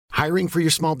Hiring for your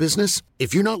small business?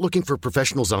 If you're not looking for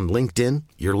professionals on LinkedIn,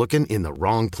 you're looking in the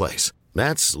wrong place.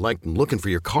 That's like looking for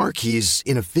your car keys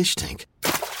in a fish tank.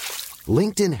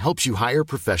 LinkedIn helps you hire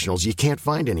professionals you can't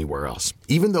find anywhere else,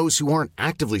 even those who aren't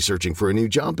actively searching for a new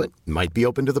job but might be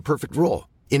open to the perfect role.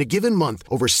 In a given month,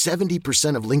 over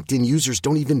 70% of LinkedIn users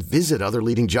don't even visit other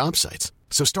leading job sites.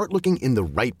 So start looking in the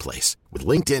right place. With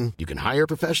LinkedIn, you can hire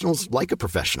professionals like a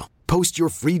professional. Post your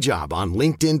free job on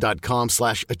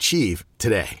linkedin.com/achieve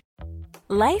today.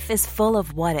 Life is full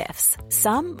of what-ifs.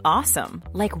 Some awesome,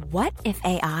 like what if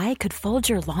AI could fold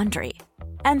your laundry?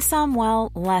 And some,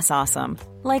 well, less awesome,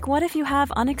 like what if you have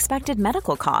unexpected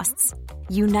medical costs?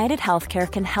 United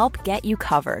Healthcare can help get you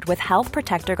covered with Health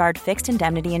Protector Guard fixed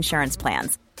indemnity insurance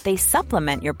plans. They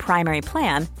supplement your primary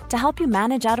plan to help you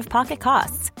manage out-of-pocket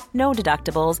costs. No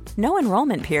deductibles, no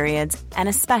enrollment periods, and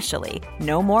especially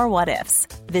no more what-ifs.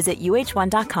 Visit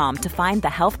uh1.com to find the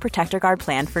Health Protector Guard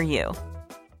plan for you.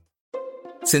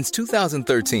 Since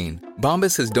 2013,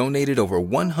 Bombas has donated over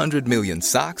 100 million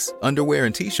socks, underwear,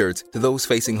 and T-shirts to those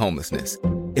facing homelessness.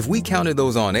 If we counted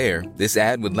those on air, this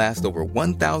ad would last over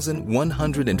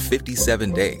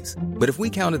 1,157 days. But if we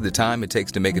counted the time it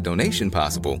takes to make a donation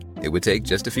possible, it would take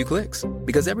just a few clicks.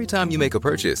 Because every time you make a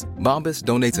purchase, Bombas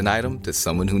donates an item to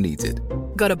someone who needs it.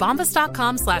 Go to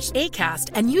bombas.com/ACAST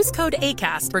and use code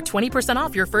ACAST for 20%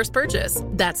 off your first purchase.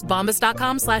 That's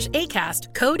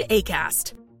bombas.com/ACAST, code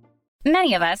ACAST.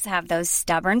 Many of us have those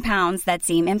stubborn pounds that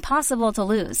seem impossible to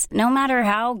lose, no matter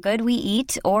how good we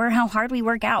eat or how hard we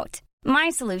work out. My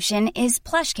solution is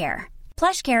PlushCare.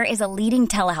 PlushCare is a leading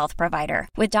telehealth provider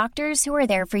with doctors who are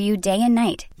there for you day and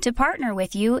night to partner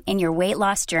with you in your weight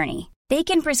loss journey. They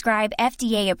can prescribe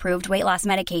FDA-approved weight loss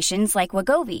medications like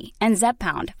Wegovy and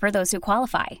Zepbound for those who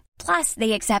qualify. Plus,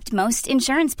 they accept most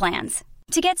insurance plans.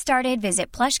 To get started,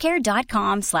 visit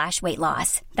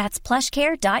plushcare.com/weightloss. That's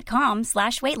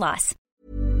plushcare.com/weightloss.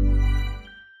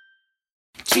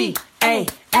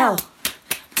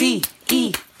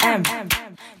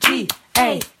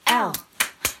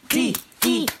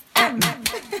 GALDEM.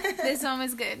 This one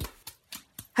was good.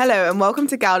 Hello and welcome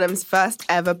to Galdem's first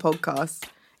ever podcast.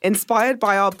 Inspired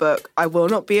by our book, I Will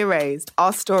Not Be Erased,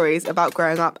 our stories about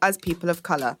growing up as people of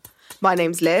colour. My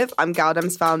name's Liv, I'm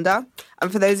Galdem's founder,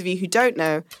 and for those of you who don't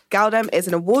know, Galdem is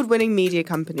an award-winning media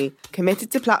company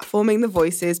committed to platforming the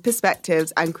voices,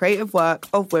 perspectives and creative work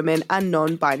of women and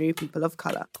non-binary people of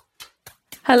colour.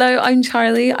 Hello, I'm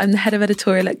Charlie. I'm the head of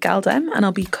editorial at Galdem and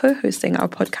I'll be co-hosting our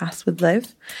podcast with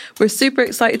Liv. We're super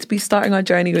excited to be starting our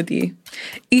journey with you.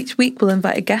 Each week we'll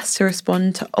invite a guest to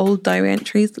respond to old diary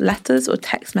entries, letters or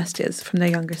text messages from their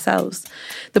younger selves.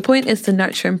 The point is to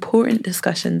nurture important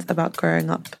discussions about growing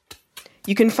up.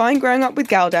 You can find Growing Up with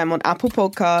Galdem on Apple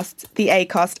Podcasts, the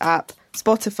Acast app,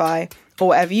 Spotify, or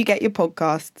wherever you get your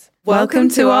podcasts. Welcome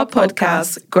to our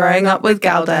podcast, Growing Up with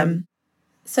Galdem.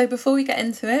 So before we get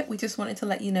into it, we just wanted to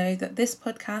let you know that this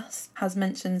podcast has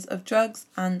mentions of drugs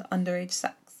and underage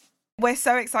sex. We're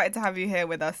so excited to have you here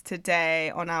with us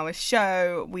today on our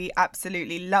show. We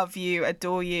absolutely love you,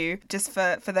 adore you. Just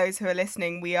for those who are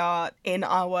listening, we are in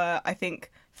our, I think,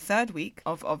 third week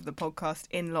of the podcast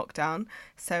in lockdown.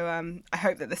 So I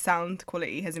hope that the sound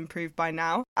quality has improved by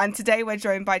now. And today we're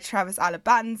joined by Travis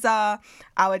Alabanza,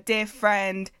 our dear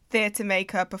friend, theatre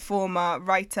maker, performer,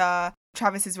 writer.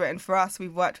 Travis has written for us.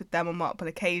 We've worked with them on multiple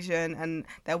occasions and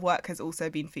their work has also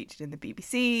been featured in the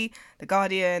BBC, The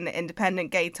Guardian, The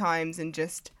Independent, Gay Times and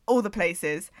just all the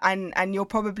places. And you'll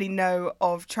probably know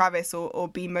of Travis or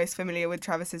be most familiar with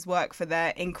Travis's work for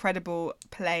their incredible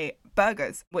play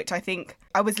Burgers, which I think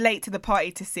I was late to the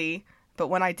party to see, but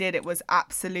when I did, it was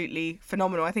absolutely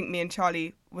phenomenal. I think me and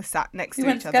Charlie were sat next to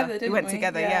each other. We went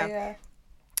together, yeah.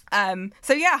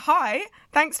 So yeah, hi.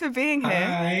 Thanks for being here.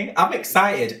 Hi. I'm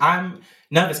excited. I'm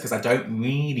nervous because I don't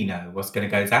really know what's going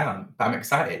to go down, but I'm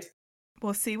excited.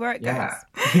 We'll see where it goes.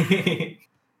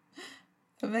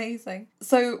 Amazing.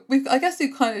 So I guess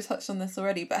we've kind of touched on this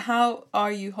already, but how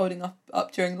are you holding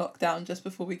up during lockdown, just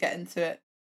before we get into it?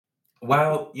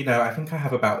 Well, I think I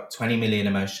have about 20 million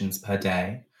emotions per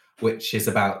day, which is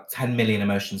about 10 million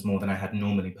emotions more than I had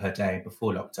normally per day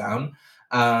before lockdown.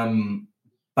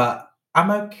 But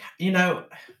I'm okay,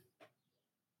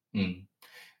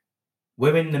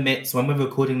 We're in the midst, when we're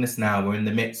recording this now, we're in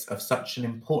the midst of such an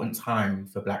important time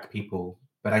for Black people.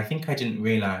 But I think I didn't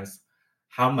realise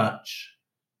how much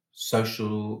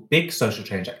big social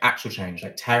change, like actual change,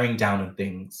 like tearing down of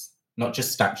things, not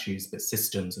just statues, but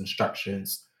systems and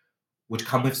structures, would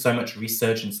come with so much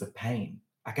resurgence of pain.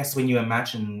 I guess when you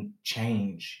imagine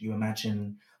change, you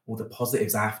imagine all the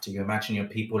positives after, you imagine your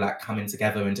people like coming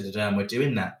together and we're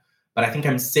doing that. But I think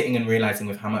I'm sitting and realizing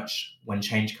with how much when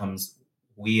change comes,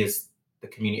 we as the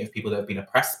community of people that have been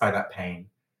oppressed by that pain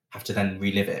have to then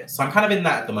relive it. So I'm kind of in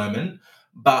that at the moment,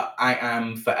 but I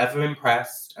am forever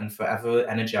impressed and forever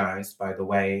energized by the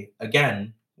way,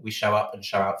 again, we show up and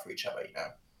show out for each other, you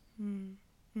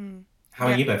know. How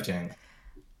are you both doing?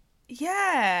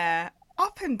 Yeah,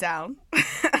 up and down.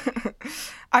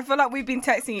 I feel like we've been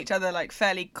texting each other like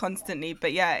fairly constantly,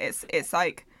 but yeah, it's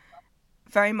like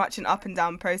very much an up and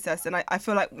down process. And I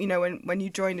feel like, you know, when you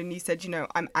joined and you said, you know,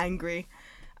 I'm angry,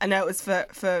 I know it was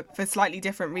for slightly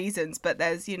different reasons, but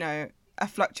there's, you know, a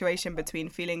fluctuation between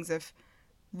feelings of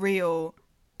real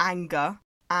anger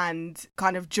and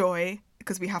kind of joy,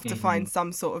 because we have to find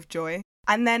some sort of joy.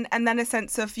 And then a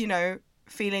sense of, you know,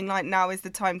 feeling like now is the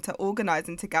time to organise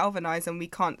and to galvanise, and we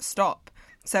can't stop.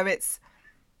 So it's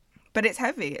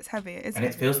heavy. It is heavy.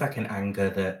 It feels like an anger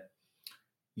that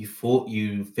you thought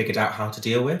you figured out how to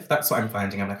deal with. That's what I'm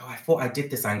finding. I'm like, I thought I did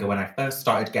this anger when I first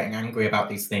started getting angry about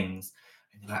these things.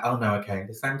 And you're like, oh no, okay,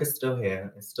 this anger's still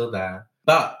here. It's still there.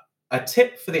 But a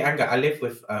tip for the anger, I live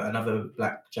with another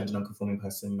Black gender non-conforming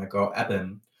person, my girl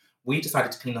Eben. We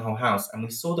decided to clean the whole house and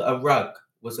we saw that a rug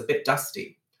was a bit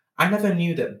dusty. I never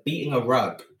knew that beating a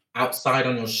rug outside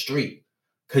on your street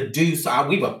could do so.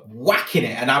 We were whacking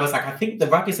it, and I was like, I think the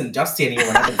rug isn't dusty anymore.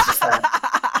 And I was just like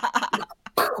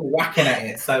whacking at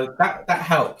it. So that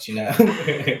helped, you know.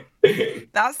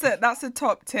 That's a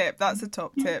top tip. That's a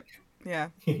top tip. Yeah.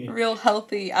 Real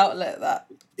healthy outlet, that.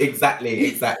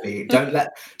 Exactly. Don't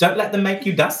let them make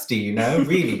you dusty, you know,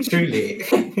 really,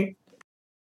 truly.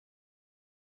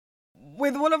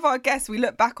 With all of our guests, we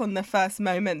look back on the first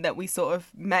moment that we sort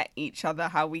of met each other,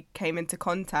 how we came into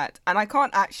contact. And I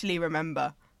can't actually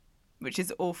remember, which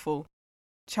is awful.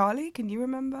 Charlie, can you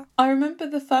remember? I remember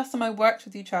the first time I worked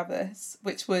with you, Travis,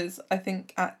 which was, I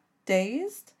think, at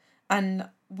Dazed. And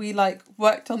we like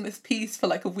worked on this piece for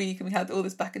like a week and we had all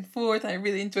this back and forth, and I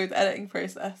really enjoyed the editing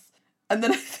process. And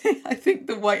then I think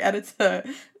the white editor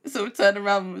sort of turned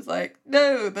around and was like,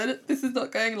 no, this is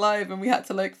not going live. And we had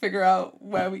to like figure out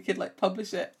where we could like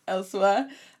publish it elsewhere.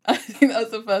 I think that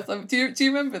was the first time. Do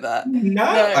you remember that? No.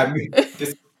 I mean,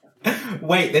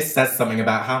 this says something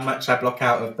about how much I block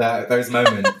out of those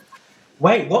moments.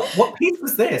 Wait, what piece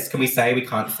was this? Can we say? We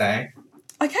can't say.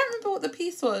 I can't remember what the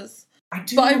piece was.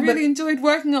 I really enjoyed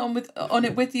working on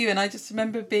it with you, and I just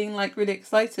remember being like really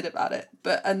excited about it.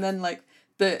 And then like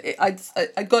I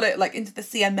got it like into the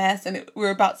CMS, and we were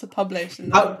about to publish.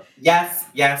 And then... yes,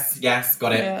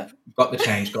 got it. Yeah. Got the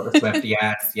change, got the Swift.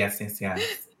 yes.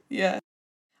 Yeah.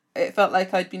 It felt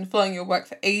like I'd been following your work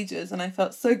for ages, and I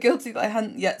felt so guilty that I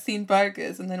hadn't yet seen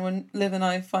Burgers. And then when Liv and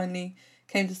I finally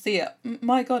came to see it,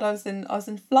 my God, I was in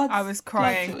floods. I was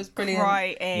crying. It was brilliant.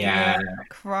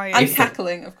 Crying. And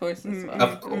cackling, of course, as well.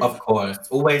 Of course.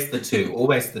 Always the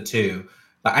two.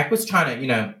 But I was trying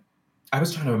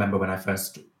to remember when I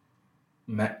first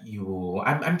met you all.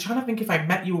 I'm trying to think if I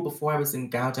met you all before I was in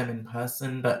Galdem in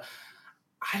person, but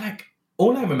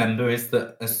all I remember is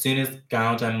that as soon as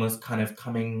Galdem was kind of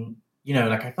coming, you know,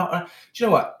 like I thought, do you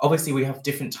know what? Obviously we have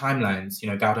different timelines. You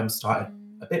know, Galdem started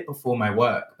a bit before my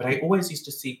work, but I always used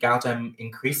to see Galdem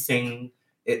increasing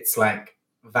its like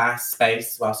vast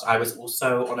space whilst I was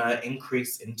also on an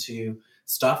increase into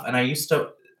stuff. And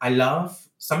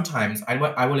sometimes,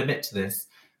 I will admit to this,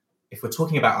 if we're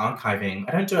talking about archiving,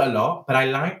 I don't do it a lot, but I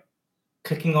like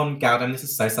clicking on Galdem, this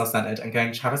is so self-centered, and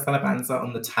going Travis Alabanza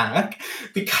on the tag,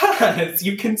 because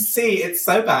you can see, it's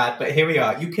so bad, but here we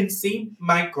are. You can see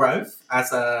my growth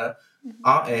as a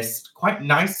artist quite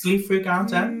nicely through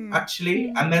Galdem,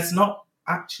 actually. And there's not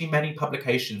actually many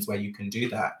publications where you can do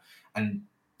that and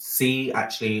see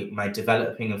actually my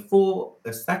developing of thought,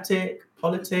 aesthetic,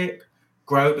 politic,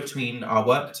 grow between our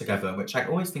work together, which I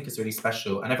always think is really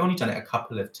special. And I've only done it a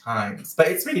couple of times, but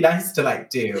it's really nice to like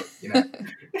do, you know.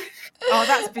 Oh,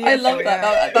 that's beautiful. I love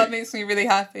that. That makes me really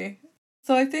happy.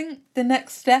 So I think the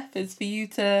next step is for you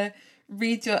to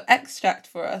read your extract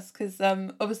for us, because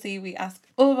obviously we ask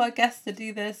all of our guests to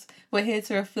do this. We're here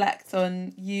to reflect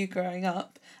on you growing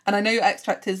up, and I know your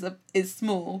extract is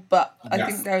small, but I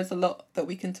think there is a lot that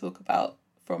we can talk about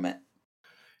from it.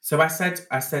 So I said,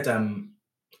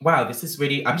 wow, this is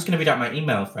really, I'm just going to read out my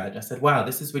email thread. I said, wow,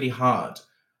 this is really hard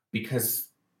because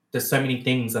there's so many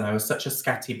things and I was such a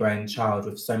scatty-brained child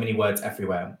with so many words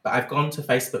everywhere. But I've gone to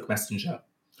Facebook Messenger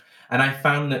and I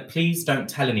found that please don't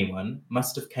tell anyone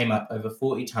must have came up over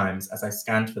 40 times as I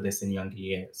scanned for this in younger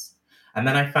years. And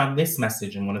then I found this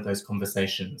message in one of those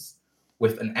conversations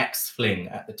with an ex-fling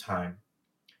at the time.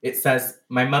 It says,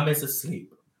 my mum is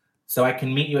asleep, so I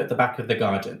can meet you at the back of the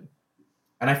garden.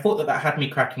 And I thought that had me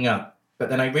cracking up. But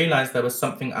then I realized there was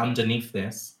something underneath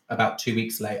this about 2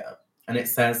 weeks later. And it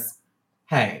says,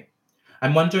 hey,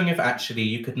 I'm wondering if actually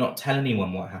you could not tell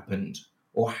anyone what happened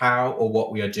or how or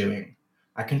what we are doing.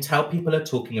 I can tell people are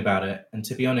talking about it, and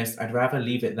to be honest, I'd rather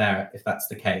leave it there if that's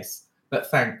the case. But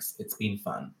thanks, it's been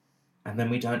fun. And then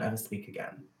we don't ever speak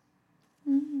again.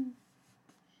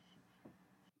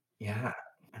 Yeah.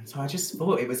 And so I just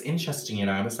thought it was interesting, you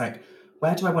know. I was like,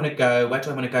 where do I want to go? Where do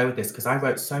I want to go with this? Because I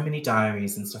wrote so many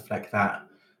diaries and stuff like that.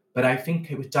 But I think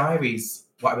with diaries,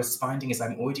 what I was finding is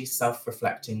I'm already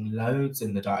self-reflecting loads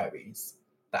in the diaries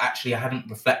that actually I hadn't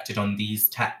reflected on these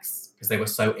texts because they were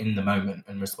so in the moment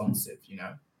and responsive, you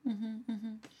know.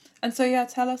 And so, yeah,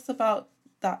 tell us about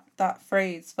that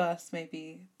phrase first,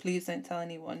 maybe. Please don't tell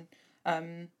anyone.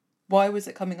 Why was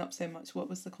it coming up so much? What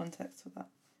was the context for that?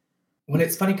 Well,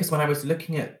 it's funny because when I was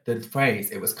looking at the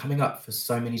phrase, it was coming up for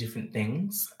so many different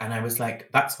things. And I was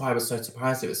like, that's why I was so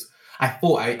surprised. I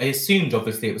assumed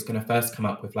obviously it was going to first come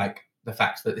up with like the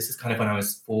fact that this is kind of when I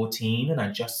was 14 and I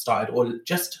just started, or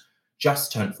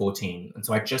just turned 14. And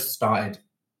so I just started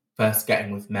first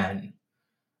getting with men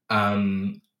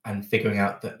and figuring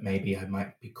out that maybe I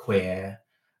might be queer.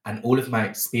 And all of my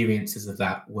experiences of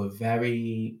that were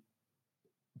very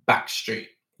backstreet,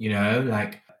 you know,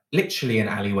 like literally in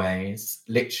alleyways,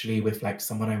 literally with like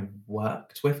someone I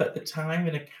worked with at the time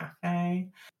in a cafe,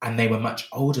 and they were much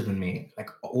older than me. Like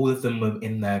all of them were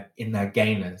in their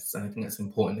gayness, and I think that's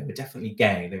important. They were definitely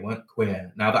gay. They weren't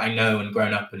queer. Now that I know and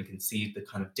grown up and can see the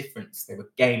kind of difference, they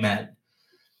were gay men,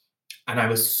 and I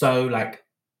was so like,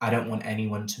 I don't want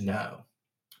anyone to know.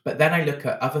 But then I look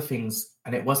at other things,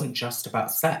 and it wasn't just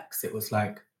about sex. It was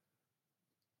like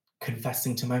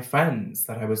confessing to my friends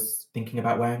that I was thinking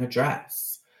about wearing a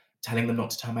dress, telling them not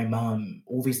to tell my mum,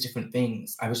 all these different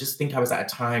things. I was at a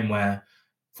time where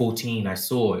 14, I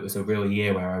saw it was a real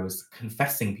year where I was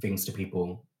confessing things to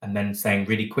people and then saying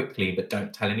really quickly, but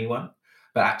don't tell anyone.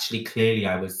 But actually, clearly,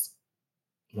 I was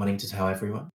wanting to tell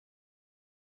everyone.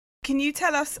 Can you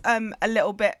tell us a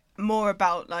little bit more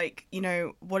about, like, you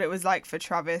know, what it was like for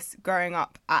Travis growing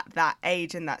up at that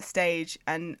age and that stage,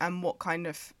 and what kind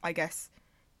of, I guess,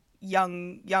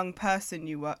 young person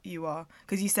you are,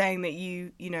 because you're saying that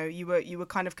you were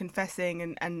kind of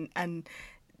confessing and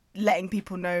letting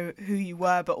people know who you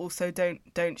were, but also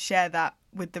don't share that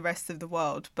with the rest of the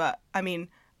world. But I mean,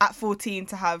 at 14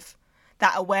 to have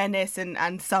that awareness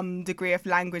and some degree of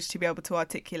language to be able to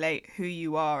articulate who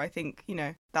you are, I think, you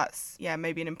know, that's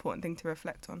maybe an important thing to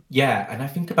reflect on. Yeah, and I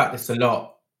think about this a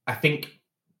lot. I think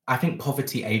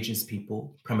poverty ages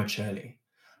people prematurely.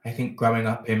 I think growing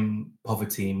up in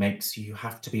poverty makes you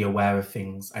have to be aware of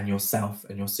things and yourself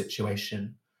and your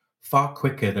situation far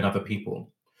quicker than other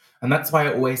people. And that's why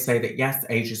I always say that, yes,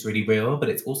 age is really real, but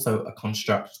it's also a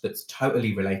construct that's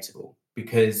totally relatable.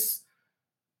 Because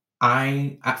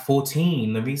at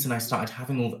 14, the reason I started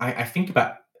having I think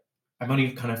about, I'm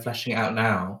only kind of fleshing it out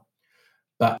now,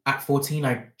 but at 14,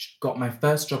 I got my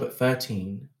first job at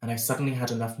 13, and I suddenly had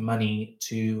enough money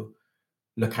to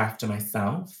look after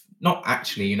myself. Not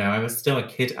actually, you know, I was still a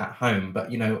kid at home,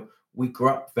 but, you know, we grew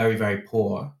up very, very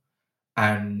poor.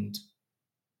 And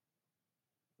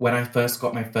when I first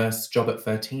got my first job at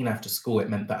 13 after school, it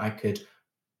meant that I could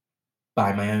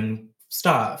buy my own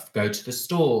stuff, go to the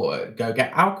store, go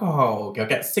get alcohol, go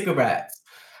get cigarettes,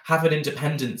 have an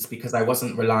independence, because I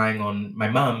wasn't relying on my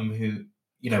mum, who,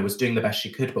 you know, was doing the best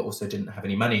she could, but also didn't have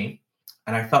any money.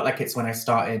 And I felt like it's when I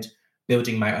started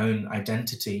building my own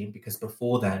identity, because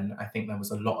before then, I think there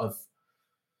was a lot of,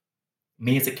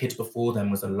 me as a kid before then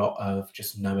was a lot of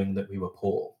just knowing that we were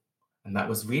poor. And that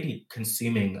was really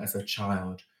consuming as a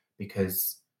child,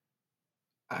 because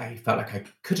I felt like I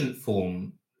couldn't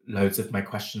form loads of my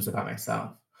questions about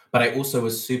myself. But I also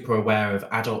was super aware of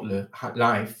adult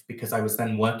life, because I was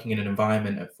then working in an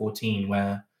environment at 14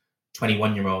 where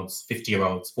 21-year-olds,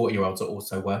 50-year-olds, 40-year-olds are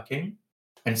also working.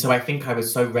 And so I think I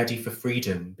was so ready for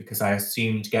freedom, because I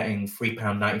assumed getting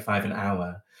 £3.95 an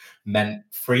hour meant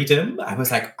freedom. I was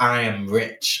like, I am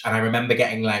rich. And I remember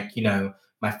getting, like, you know,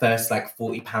 my first like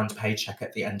 £40 paycheck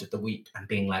at the end of the week and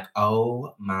being like,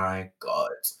 oh my God,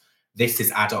 this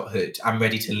is adulthood. I'm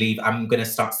ready to leave. I'm going to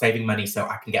start saving money so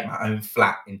I can get my own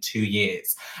flat in 2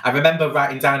 years. I remember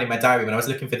writing down in my diary when I was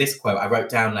looking for this quote, I wrote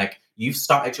down, like, you've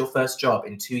started your first job,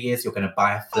 in 2 years, you're going to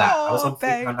buy a flat. I was on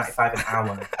 £3.95 an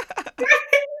hour.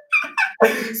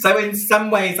 So in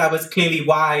some ways, I was clearly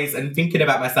wise and thinking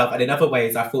about myself. And in other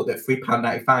ways, I thought that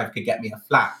 £3.95 could get me a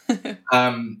flat.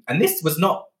 And this was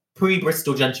not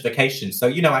pre-Bristol gentrification. So,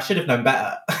 you know, I should have known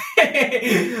better.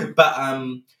 But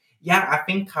yeah, I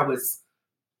think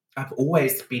I've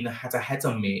always had a head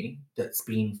on me that's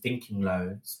been thinking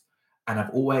loads. And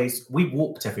we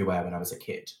walked everywhere when I was a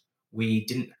kid. We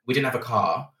didn't have a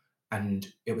car, and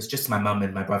it was just my mum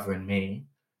and my brother and me.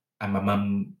 and my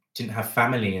mum didn't have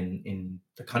family in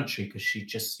the country because she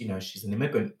just, she's an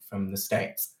immigrant from the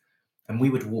States. And we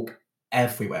would walk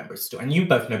everywhere in Bristol. And you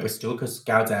both know Bristol because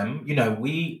Galdem,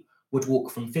 we would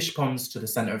walk from Fish Ponds to the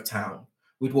centre of town.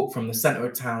 We'd walk from the centre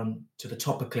of town to the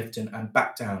top of Clifton and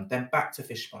back down, then back to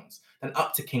Fish Ponds, then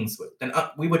up to Kingswood, then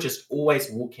up. We were just always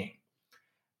walking.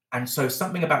 And so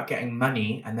something about getting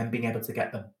money and then being able to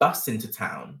get the bus into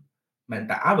town meant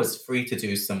that I was free to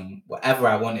do whatever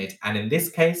I wanted. And in this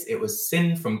case, it was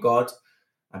sin from God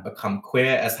and become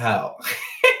queer as hell.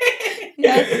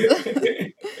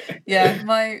 Yes.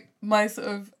 Yeah, my sort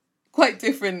of quite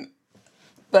different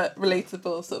but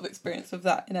relatable sort of experience of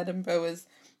that in Edinburgh was,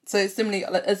 so similarly,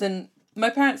 as in, my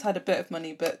parents had a bit of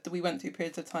money, but we went through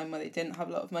periods of time where they didn't have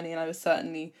a lot of money, and I was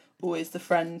certainly always the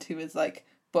friend who was like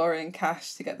borrowing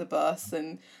cash to get the bus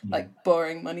and like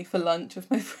borrowing money for lunch with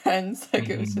my friends. Like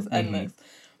it was just endless.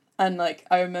 And like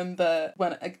I remember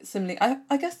when similarly,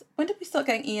 I guess, when did we start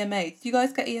getting EMA? Did you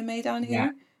guys get EMA down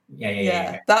here?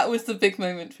 Yeah. That was the big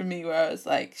moment for me where I was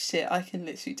like, shit, I can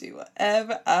literally do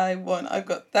whatever I want. I've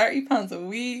got £30 a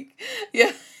week.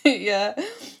 Yeah.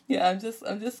 I'm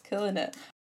just killing it.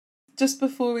 Just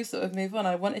before we sort of move on,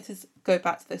 I wanted to go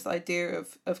back to this idea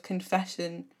of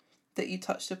confession that you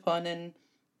touched upon, and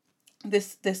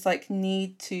this like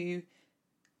need to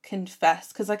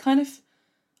confess, because I kind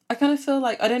of feel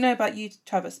like, I don't know about you,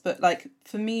 Travis, but like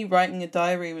for me, writing a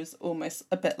diary was almost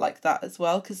a bit like that as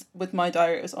well, because with my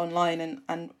diary it was online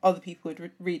and other people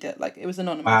would read it, like it was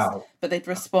anonymous, but they'd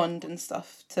respond and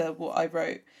stuff to what I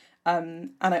wrote,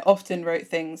 and I often wrote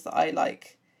things that I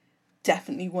like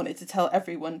definitely wanted to tell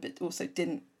everyone, but also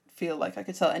didn't feel like I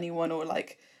could tell anyone, or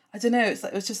like, I don't know, it's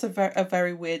like, it was just a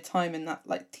very weird time in that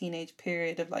like teenage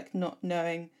period of like not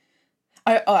knowing.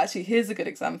 Actually, here's a good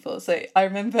example. So I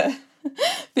remember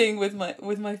being with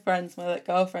my friends, my like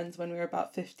girlfriends, when we were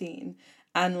about 15,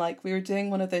 and like we were doing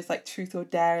one of those like truth or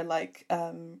dare like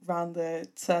round the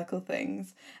circle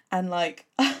things, and like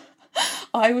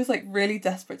I was like really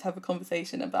desperate to have a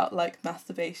conversation about like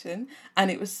masturbation,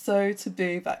 and it was so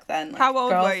taboo back then. Like, how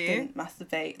old girls were you? Didn't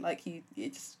masturbate, like you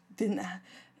just didn't.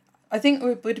 I think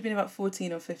it would have been about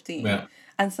 14 or 15,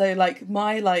 and so like it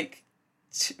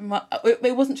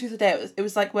wasn't truth or dare. It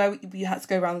was like where we had to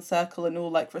go around the circle and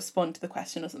all like respond to the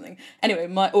question or something.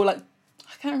 Anyway, I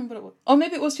can't remember what it was. Or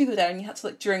maybe it was truth or dare, and you had to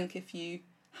like drink if you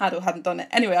had or hadn't done it.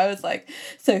 Anyway, I was like,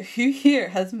 so who here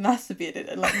has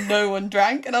masturbated? And like no one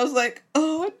drank, and I was like,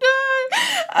 oh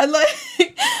no, and like,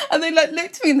 and they like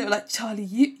looked at me and they were like, Charlie,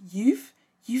 you've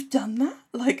done that?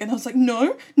 Like, and I was like,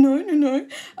 no.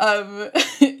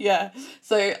 Yeah.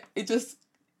 So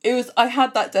I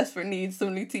had that desperate need,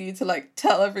 similarly to you, to like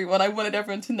tell everyone. I wanted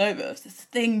everyone to know that there was this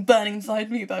thing burning inside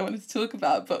me that I wanted to talk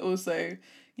about, but also,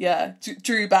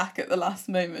 drew back at the last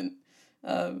moment.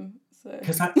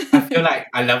 Because I feel like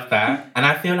I love that, and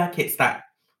I feel like it's that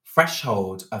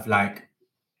threshold of like,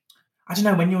 I don't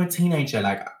know, when you're a teenager,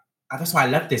 like that's why I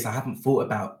love this. I haven't thought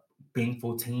about being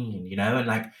 14, and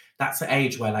like that's the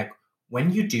age where like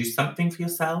when you do something for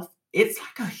yourself, it's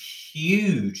like a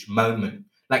huge moment.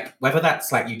 Like whether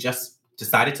that's like you just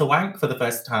decided to wank for the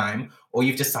first time, or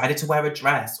you've decided to wear a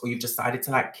dress, or you've decided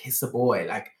to like kiss a boy,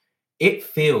 like it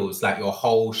feels like your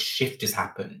whole shift has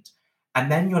happened.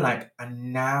 And then you're like,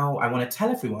 and now I want to tell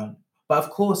everyone. But of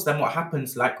course, then what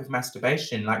happens, like with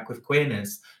masturbation, like with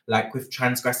queerness, like with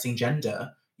transgressing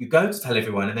gender, you go to tell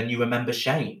everyone and then you remember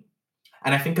shame.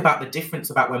 And I think about the difference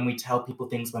about when we tell people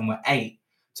things when we're 8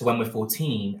 to when we're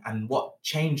 14, and what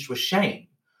changed was shame.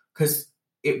 Because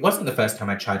it wasn't the first time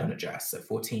I tried on a dress at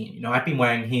 14. I'd been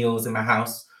wearing heels in my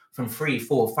house from 3,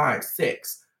 4, 5,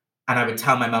 6, and I would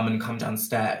tell my mum and come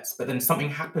downstairs. But then something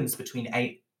happens between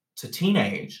 8 to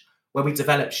teenage where we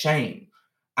develop shame.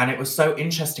 And it was so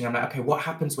interesting. I'm like, okay, what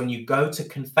happens when you go to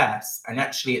confess? And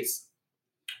actually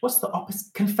what's the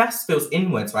opposite? Confess feels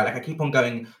inwards, right? Like I keep on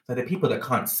going for the people that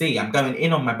can't see. I'm going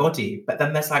in on my body. But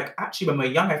then there's like, actually when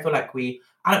we're young, I feel like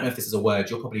I don't know if this is a word,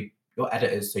 you're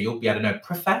editors, so you'll be able to know,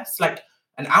 profess, like,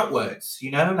 and outwards,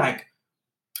 like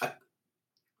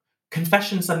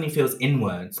confession suddenly feels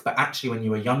inwards, but actually when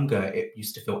you were younger, it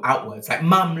used to feel outwards. Like,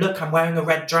 mum, look, I'm wearing a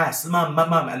red dress, mum.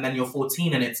 And then you're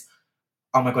 14 and it's,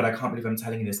 oh my God, I can't believe I'm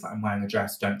telling you this, but I'm wearing a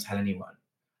dress, don't tell anyone.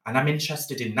 And I'm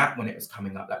interested in that when it was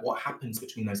coming up, like what happens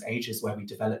between those ages where we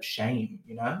develop shame,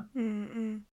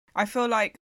 Mm-mm. I feel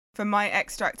like for my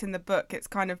extract in the book, it's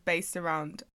kind of based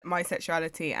around my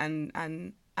sexuality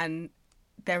and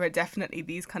there are definitely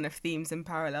these kind of themes and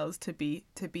parallels to be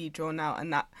drawn out,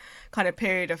 and that kind of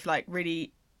period of like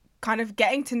really kind of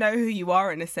getting to know who you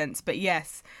are in a sense, but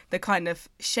yes, the kind of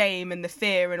shame and the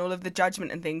fear and all of the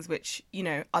judgment and things which, you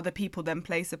know, other people then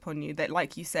place upon you, that,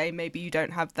 like you say, maybe you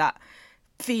don't have that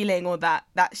feeling or that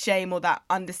shame or that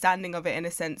understanding of it in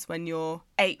a sense when you're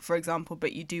 8, for example,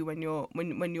 but you do when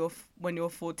you're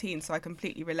 14. So I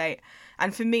completely relate.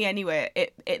 And for me anyway,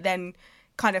 it then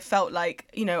kind of felt like,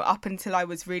 you know, up until I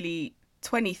was really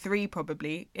 23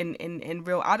 probably in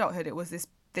real adulthood, it was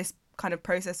this kind of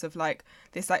process of like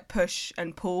this like push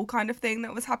and pull kind of thing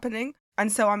that was happening.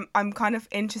 And so I'm kind of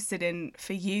interested in,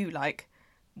 for you, like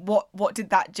what did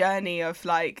that journey of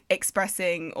like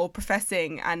expressing or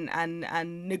professing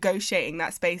and negotiating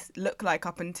that space look like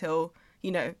up until,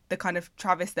 you know, the kind of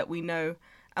Travis that we know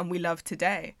and we love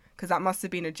today? Because that must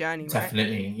have been a journey, right?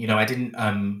 Definitely. You know, I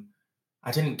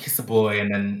didn't kiss a boy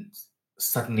and then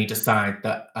suddenly decide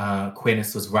that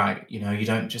queerness was right. You know, you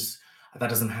don't just, that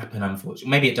doesn't happen, unfortunately.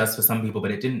 Maybe it does for some people,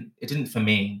 but it didn't for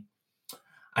me.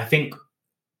 I think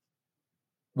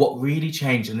what really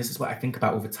changed, and this is what I think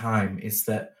about all the time, is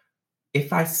that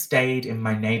if I stayed in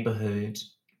my neighborhood,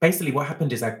 basically what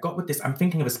happened is I got with this, I'm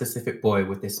thinking of a specific boy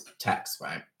with this text,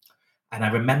 right? And I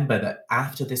remember that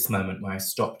after this moment where I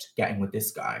stopped getting with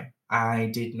this guy, I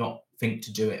did not think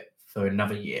to do it for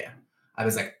another year. I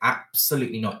was like,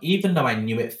 absolutely not. Even though I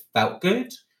knew it felt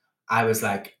good, I was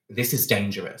like, this is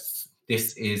dangerous.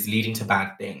 This is leading to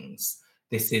bad things.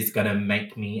 This is going to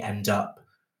make me end up,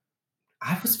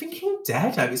 I was thinking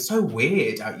dead. It was so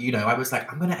weird. I was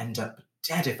like, I'm going to end up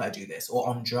dead if I do this, or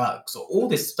on drugs, or all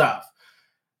this stuff.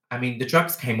 I mean, the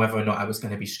drugs came whether or not I was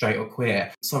going to be straight or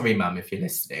queer. Sorry, Mum, if you're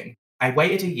listening. I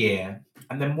waited a year.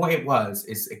 And then what it was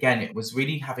is, again, it was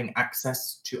really having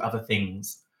access to other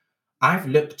things. I've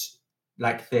looked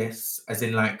like this, as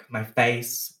in like my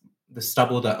face, the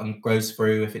stubble that grows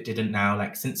through, if it didn't now,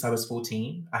 like since I was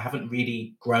 14. I haven't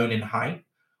really grown in height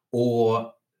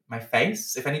or my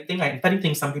face. If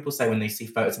anything, some people say when they see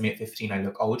photos of me at 15, I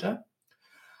look older.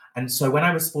 And so when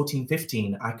I was 14,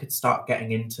 15, I could start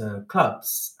getting into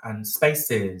clubs and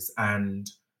spaces, and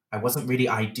I wasn't really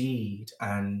ID'd,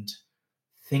 and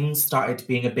things started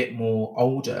being a bit more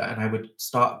older, and I would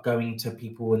start going to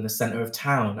people in the center of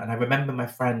town. And I remember my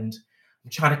friend, I'm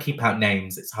trying to keep out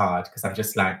names. It's hard because I'm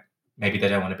just like, maybe they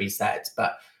don't want to be said,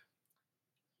 but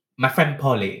my friend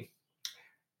Polly,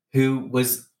 who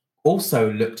was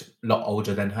also looked a lot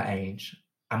older than her age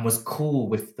and was cool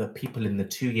with the people in the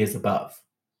 2 years above.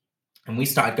 And we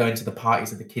started going to the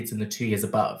parties of the kids in the 2 years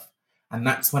above. And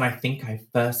that's when I think I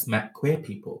first met queer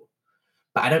people.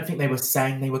 But I don't think they were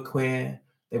saying they were queer.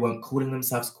 They weren't calling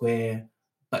themselves queer,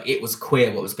 but it was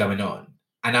queer what was going on.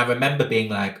 And I remember being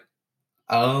like,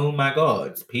 oh my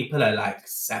God, people are like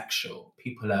sexual.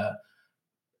 People are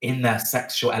in their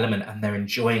sexual element and they're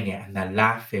enjoying it and they're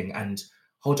laughing. And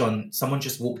hold on, someone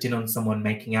just walked in on someone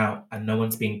making out and no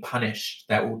one's being punished.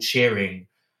 They're all cheering.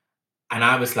 And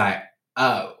I was like,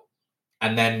 oh.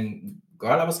 And then,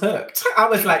 girl, I was hooked. I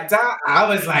was like,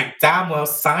 damn, well,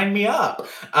 sign me up.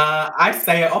 I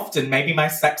say it often, maybe my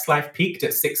sex life peaked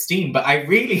at 16, but I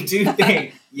really do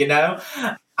think, you know,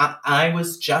 I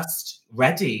was just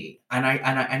ready.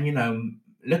 And you know,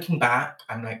 looking back,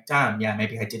 I'm like, damn, yeah,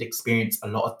 maybe I did experience a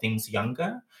lot of things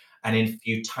younger. And if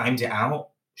you timed it out,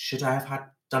 should I have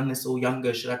done this all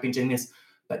younger? Should I have been doing this?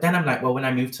 But then I'm like, well, when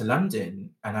I moved to London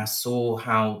and I saw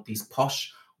how these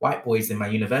posh white boys in my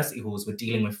university halls were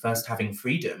dealing with first having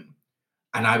freedom.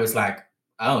 And I was like,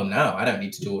 oh no, I don't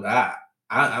need to do all that.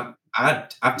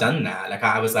 I've done that. Like,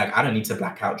 I was like, I don't need to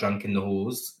black out drunk in the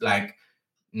halls. Like,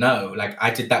 no, like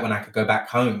I did that when I could go back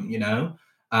home, you know?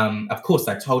 Of course,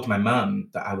 I told my mum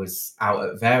that I was out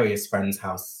at various friends'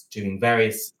 house doing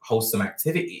various wholesome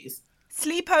activities.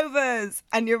 Sleepovers,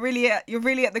 and you're really at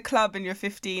the club and you're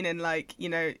 15 and like, you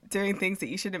know, doing things that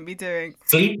you shouldn't be doing.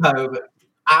 Sleepover.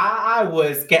 I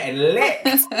was getting lit.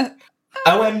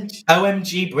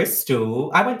 OMG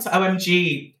Bristol. I went to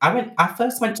OMG. I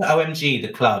first went to OMG, the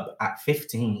club, at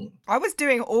 15. I was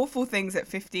doing awful things at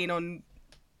 15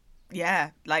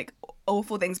 like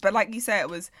awful things. But like you say, it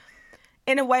was,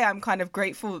 in a way, I'm kind of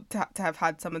grateful to have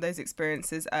had some of those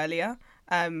experiences earlier.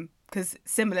 Because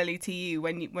similarly to you,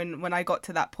 when I got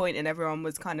to that point and everyone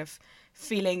was kind of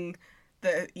feeling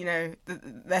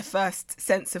their first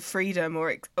sense of freedom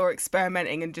or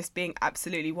experimenting and just being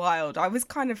absolutely wild, I was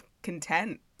kind of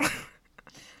content.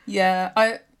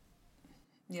 I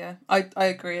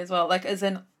agree as well. Like, as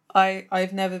in,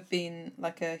 I've never been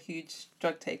like a huge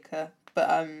drug taker,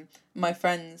 but my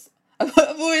friends, I'm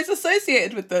always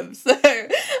associated with them. So,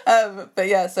 but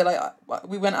yeah, so like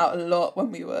we went out a lot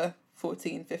when we were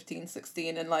 14, 15,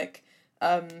 16, and like,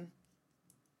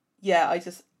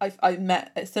 I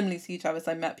met, similarly to you, Travis,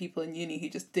 I met people in uni who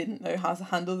just didn't know how to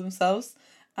handle themselves.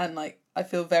 And like, I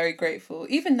feel very grateful.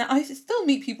 Even now, I still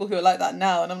meet people who are like that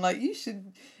now. And I'm like, you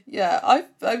should,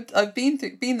 I've been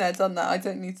there, done that. I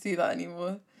don't need to do that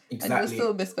anymore. Exactly. And you're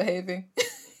still misbehaving.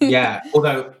 Yeah,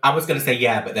 although I was going to say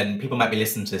but then people might be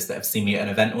listening to this that have seen me at an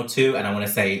event or two, and I want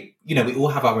to say, we all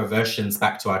have our reversions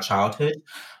back to our childhood.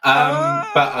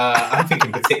 But I'm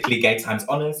thinking particularly Gay Times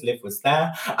Honours, Liv was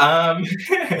there.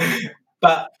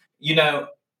 But,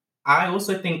 I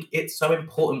also think it's so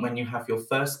important when you have your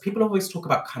first... People always talk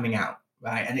about coming out,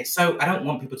 right? And it's so... I don't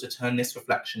want people to turn this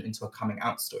reflection into a coming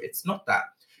out story. It's not that.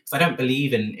 Because I don't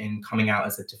believe in coming out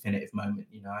as a definitive moment.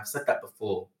 I've said that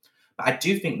before. But I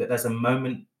do think that there's a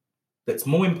moment that's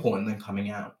more important than coming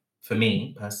out, for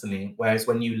me personally, whereas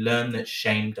when you learn that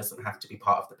shame doesn't have to be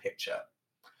part of the picture.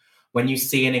 When you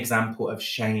see an example of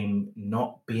shame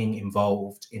not being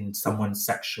involved in someone's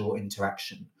sexual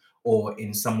interaction or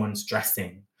in someone's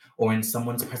dressing or in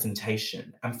someone's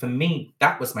presentation. And for me,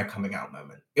 that was my coming out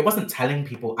moment. It wasn't telling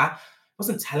people, that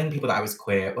I was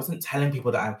queer. It wasn't telling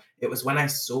people it was when I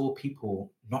saw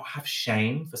people not have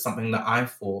shame for something that I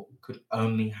thought could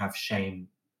only have shame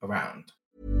around.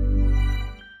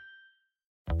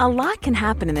 A lot can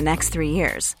happen in the next 3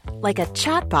 years. Like a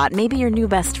chatbot may be your new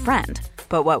best friend.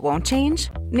 But what won't change?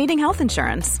 Needing health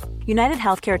insurance. United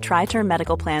Healthcare Tri-Term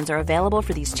Medical Plans are available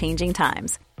for these changing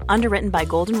times. Underwritten by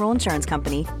Golden Rule Insurance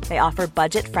Company, they offer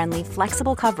budget-friendly,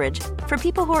 flexible coverage for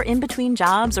people who are in between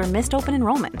jobs or missed open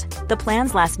enrollment. The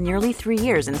plans last nearly 3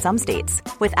 years in some states,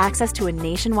 with access to a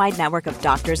nationwide network of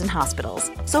doctors and hospitals.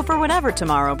 So for whatever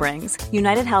tomorrow brings,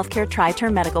 United Healthcare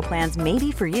Tri-Term Medical Plans may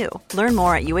be for you. Learn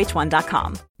more at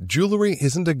uh1.com. Jewelry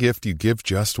isn't a gift you give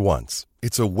just once.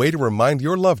 It's a way to remind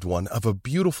your loved one of a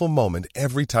beautiful moment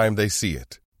every time they see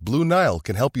it. Blue Nile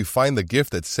can help you find the gift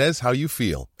that says how you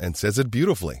feel and says it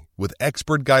beautifully, with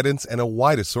expert guidance and a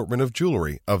wide assortment of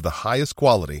jewelry of the highest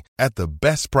quality at the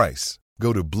best price.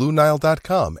 Go to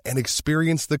BlueNile.com and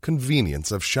experience the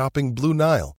convenience of shopping Blue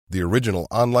Nile, the original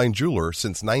online jeweler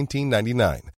since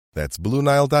 1999. That's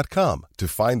BlueNile.com to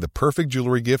find the perfect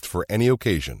jewelry gift for any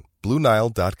occasion.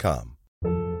 BlueNile.com.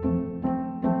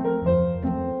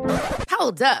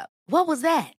 Hold up. What was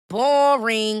that?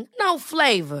 Boring. No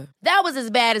flavor. That was as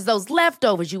bad as those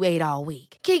leftovers you ate all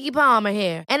week. Keke Palmer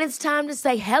here. And it's time to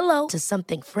say hello to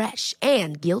something fresh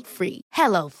and guilt-free.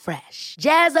 Hello Fresh.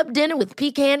 Jazz up dinner with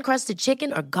pecan-crusted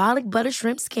chicken or garlic butter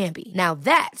shrimp scampi. Now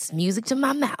that's music to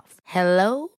my mouth.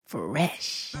 Hello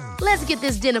Fresh. Let's get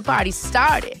this dinner party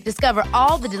started. Discover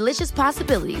all the delicious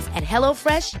possibilities at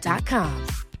HelloFresh.com.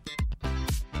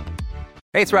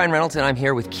 Hey, it's Ryan Reynolds, and I'm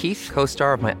here with Keith,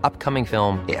 co-star of my upcoming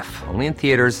film, If, only in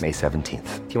theaters May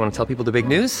 17th. Do you want to tell people the big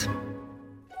news?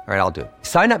 All right, I'll do it.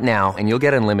 Sign up now and you'll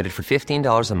get unlimited for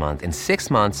 $15 a month and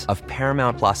 6 months of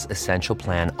Paramount Plus Essential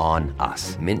Plan on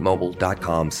us.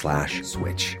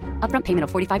 MintMobile.com/switch. Upfront payment of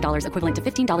 $45 equivalent to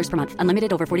 $15 per month.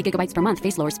 Unlimited over 40 gigabytes per month.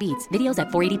 Face lower speeds. Videos at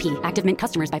 480p. Active Mint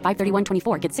customers by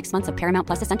 531.24 get 6 months of Paramount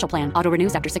Plus Essential Plan. Auto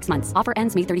renews after 6 months. Offer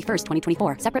ends May 31st,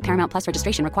 2024. Separate Paramount Plus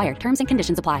registration required. Terms and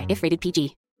conditions apply if rated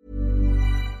PG.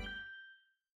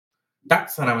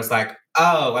 That's when I was like,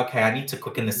 oh, okay, I need to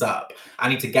quicken this up. I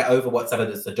need to get over what's ever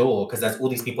at the door because there's all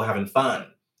these people having fun.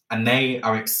 And they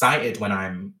are excited when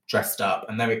I'm dressed up.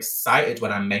 And they're excited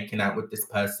when I'm making out with this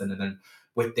person and then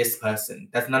with this person.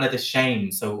 There's none of the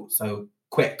shame so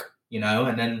quick,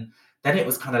 And then it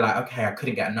was kind of like, okay, I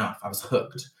couldn't get enough. I was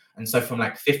hooked. And so from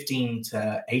like 15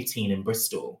 to 18 in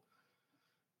Bristol,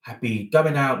 I'd be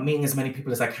going out, meeting as many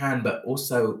people as I can, but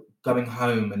also going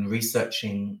home and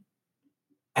researching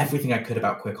everything I could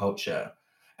about queer culture,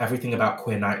 everything about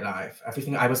queer nightlife,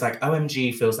 everything. I was like,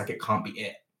 OMG feels like it can't be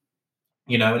it.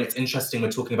 And it's interesting we're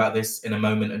talking about this in a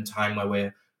moment in time where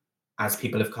we're, as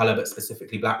people of color, but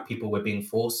specifically Black people, we're being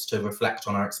forced to reflect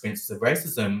on our experiences of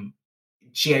racism.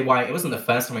 GAY, it wasn't the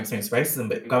first time I experienced racism,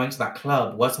 but going to that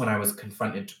club was when I was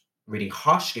confronted really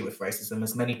harshly with racism,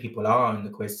 as many people are in the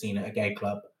queer scene at a gay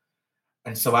club.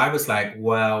 And so I was like,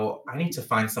 well, I need to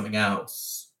find something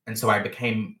else. And so I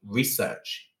became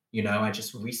research. I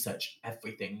just researched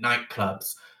everything,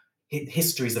 nightclubs,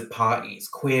 histories of parties,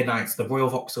 queer nights, the Royal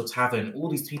Vauxhall Tavern, all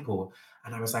these people.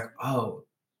 And I was like, oh,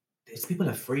 these people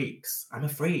are freaks. I'm a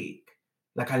freak.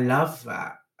 Like, I love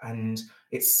that. And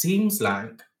it seems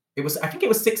like I think it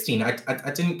was 16.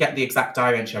 I didn't get the exact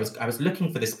diary entry. I was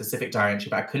looking for this specific diary entry,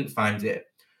 but I couldn't find it.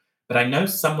 But I know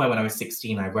somewhere when I was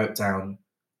 16, I wrote down,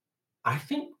 I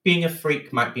think being a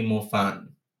freak might be more fun.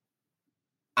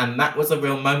 And that was a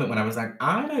real moment when I was like,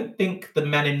 I don't think the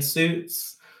men in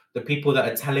suits, the people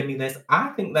that are telling me this,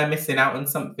 I think they're missing out on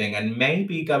something. And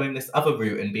maybe going this other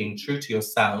route and being true to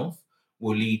yourself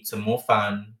will lead to more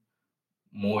fun,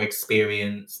 more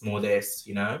experience, more this,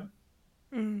 you know?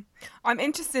 I'm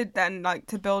interested then, like,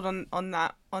 to build on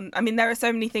that. I mean, there are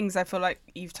so many things I feel like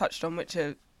you've touched on which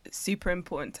are super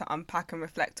important to unpack and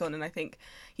reflect on. And I think,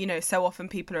 you know, so often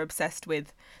people are obsessed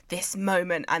with this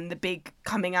moment and the big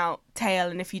coming out tale.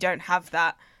 And if you don't have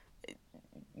that,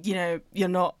 you know, you're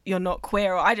not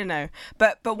queer, or I don't know.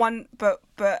 But one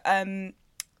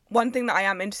thing that I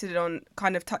am interested on,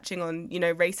 kind of touching on, you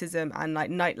know, racism and like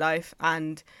nightlife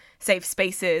and safe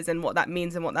spaces and what that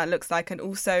means and what that looks like, and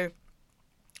also,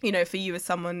 you know, for you as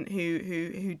someone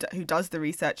who does the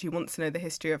research, who wants to know the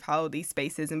history of how these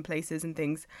spaces and places and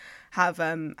things have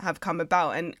come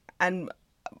about, and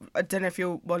I don't know if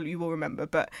you will remember,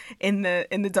 but in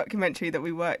the documentary that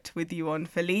we worked with you on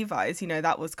for Levi's, you know,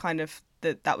 that was kind of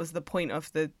that was the point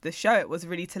of the show. It was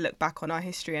really to look back on our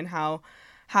history and how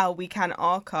we can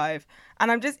archive.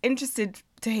 And I'm just interested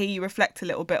to hear you reflect a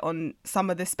little bit on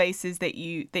some of the spaces that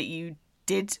you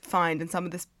did find, and some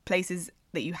of the places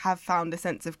that you have found a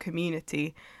sense of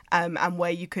community, and where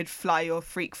you could fly your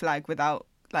freak flag without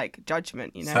like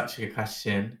judgment, you know? Such a good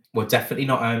question. Well, definitely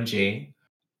not OMG.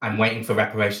 I'm waiting for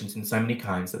reparations in so many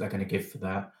kinds that they're going to give for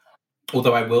that.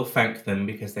 Although I will thank them,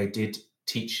 because they did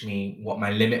teach me what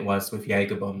my limit was with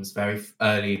Jaeger bombs very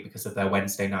early because of their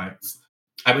Wednesday nights.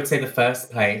 I would say the first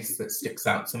place that sticks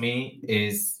out to me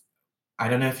is, I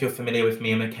don't know if you're familiar with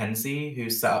Mia Mackenzie, who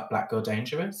set up Black Girl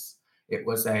Dangerous. It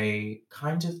was a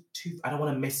kind of, I don't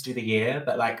want to misdo the year,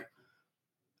 but like,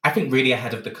 I think really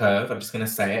ahead of the curve. I'm just going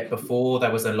to say it. Before,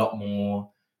 there was a lot more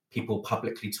people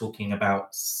publicly talking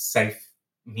about safe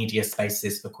media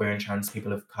spaces for queer and trans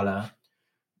people of colour.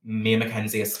 Mia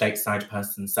Mackenzie, a stateside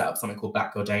person, set up something called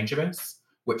Black Girl Dangerous,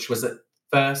 which was at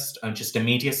first just a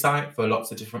media site for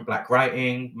lots of different Black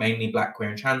writing, mainly Black queer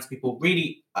and trans people.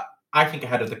 Really, I think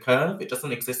ahead of the curve. It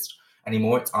doesn't exist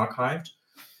anymore. It's archived.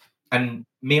 And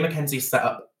Mia Mackenzie set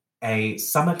up a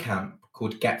summer camp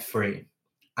called Get Free.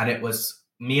 And it was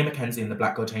Mia Mackenzie and the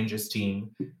Black Girl Dangerous team.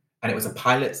 And it was a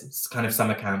pilot kind of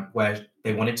summer camp where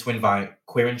they wanted to invite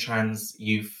queer and trans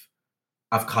youth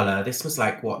of colour. This was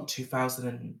like, what, 2000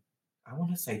 and, I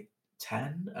want to say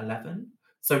 10, 11?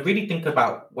 So really think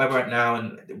about where we're at now.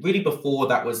 And really before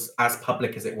that was as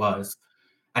public as it was.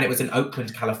 And it was in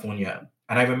Oakland, California.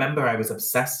 And I remember I was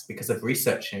obsessed because of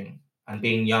researching and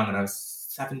being young, and I was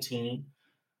 17,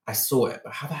 I saw it,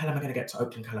 but how the hell am I going to get to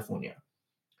Oakland, California?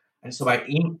 And so I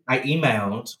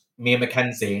emailed Mia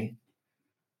Mackenzie.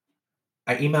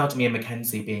 I emailed Mia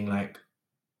Mackenzie being like,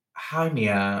 hi,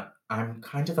 Mia, I'm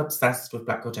kind of obsessed with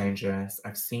Black Girl Dangerous.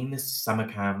 I've seen this summer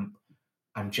camp.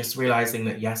 I'm just realizing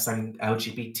that, yes, I'm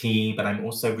LGBT, but I'm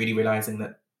also really realizing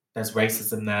that there's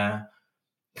racism there.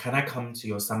 Can I come to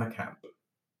your summer camp?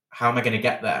 How am I going to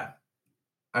get there?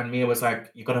 And Mia was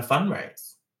like, you're going to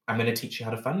fundraise. I'm going to teach you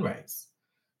how to fundraise.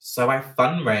 So I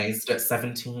fundraised at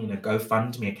 17 a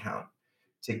GoFundMe account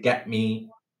to get me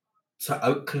to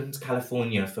Oakland,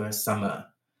 California for a summer.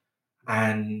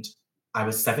 And I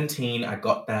was 17, I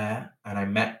got there and I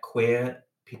met queer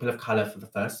people of colour for the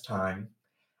first time.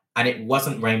 And it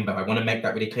wasn't rainbow. I want to make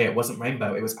that really clear. It wasn't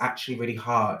rainbow. It was actually really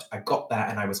hard. I got there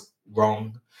and I was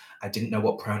wrong. I didn't know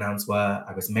what pronouns were.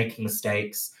 I was making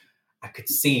mistakes. I could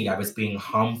see I was being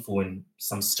harmful in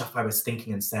some stuff I was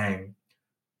thinking and saying.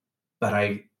 But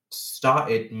I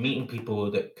started meeting people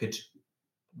that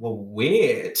were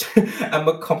weird and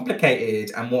were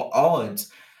complicated and were odd.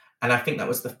 And I think that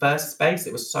was the first space.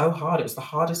 It was so hard. It was the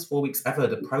hardest 4 weeks ever.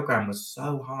 The program was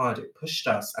so hard. It pushed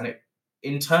us. And it,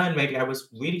 in turn, maybe I was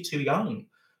really too young,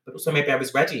 but also maybe I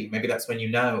was ready. Maybe that's when you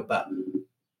know. But,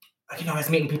 you know, I was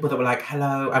meeting people that were like,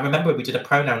 hello. I remember we did a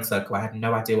pronoun circle. I had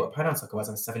no idea what a pronoun circle was.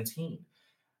 I was 17.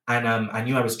 And I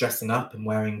knew I was dressing up and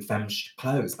wearing femme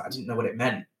clothes, but I didn't know what it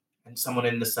meant. And someone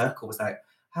in the circle was like,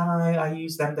 hi, I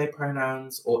use them, they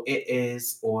pronouns, or it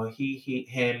is, or he,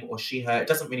 him, or she, her. It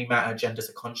doesn't really matter. Gender's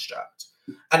a construct.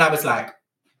 And I was like,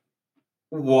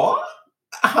 what?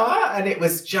 And it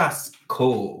was just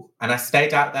cool. And I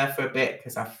stayed out there for a bit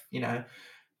because I, you know,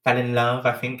 fell in love,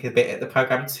 I think, a bit at the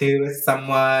program too with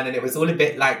someone. And it was all a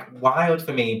bit like wild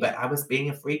for me, but I was being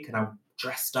a freak and I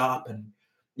dressed up. And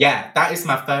yeah, that is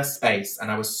my first space.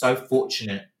 And I was so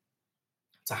fortunate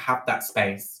to have that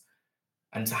space.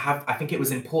 And to have, I think it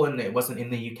was important that it wasn't in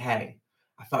the UK.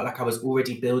 I felt like I was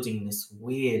already building this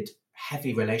weird,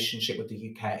 heavy relationship with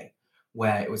the UK,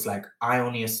 where it was like, I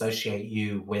only associate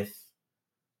you with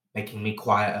making me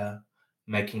quieter,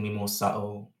 making me more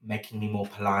subtle, making me more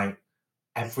polite.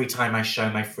 Every time I show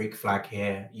my freak flag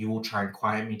here, you all try and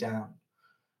quiet me down.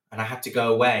 And I had to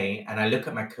go away and I look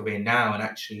at my career now and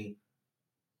actually,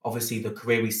 obviously the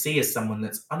career we see is someone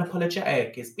that's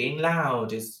unapologetic, is being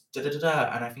loud, is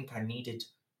da-da-da-da. And I think I needed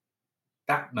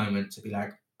that moment to be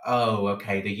like, oh,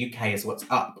 okay, the UK is what's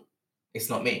up. It's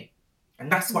not me.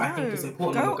 And that's what I think is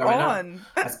important when we're growing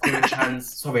up as queer and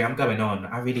trans. Sorry, I'm going on.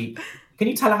 Can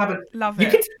you tell I haven't... Love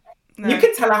it. You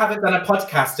can tell I haven't done a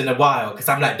podcast in a while because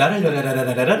I'm like,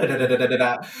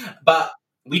 but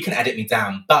we can edit me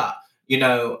down. But,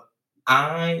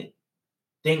 I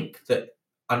think that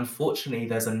unfortunately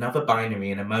there's another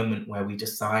binary in a moment where we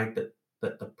decide that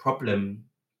the problem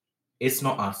is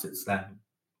not us, it's them.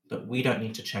 That we don't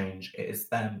need to change, it is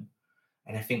them.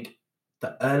 And I think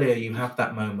the earlier you have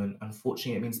that moment,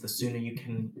 unfortunately, it means the sooner you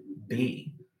can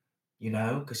be,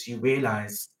 because you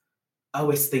realise,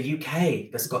 oh, it's the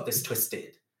UK that's got this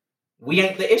twisted. We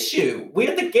ain't the issue.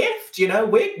 We're the gift,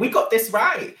 we got this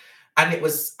right. And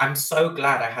I'm so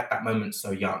glad I had that moment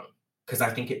so young, because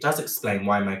I think it does explain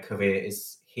why my career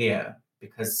is here,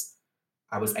 because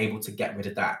I was able to get rid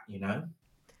of that,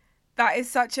 That is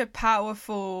such a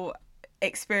powerful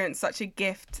experience, such a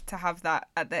gift to have that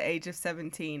at the age of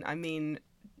 17. I mean,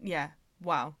 yeah,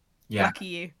 wow. Yeah. Lucky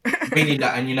you. Really,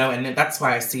 and that's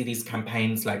why I see these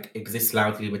campaigns like Exist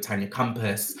Loudly with Tanya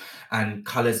Compass and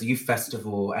Colours Youth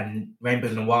Festival and Rainbow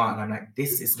Noir, and I'm like,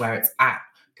 this is where it's at.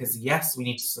 Because yes, we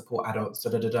need to support adults,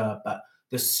 but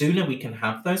the sooner we can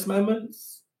have those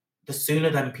moments, the sooner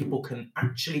then people can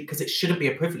actually, because it shouldn't be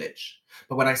a privilege.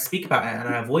 But when I speak about it, and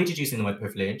I avoided using the word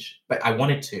privilege, but I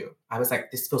wanted to, I was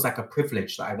like, this feels like a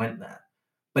privilege that I went there.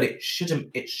 But it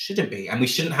shouldn't be. And we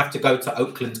shouldn't have to go to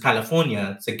Oakland,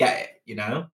 California to get it,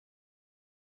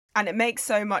 And it makes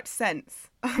so much sense.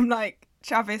 I'm like,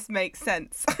 Travis makes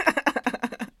sense.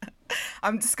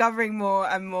 I'm discovering more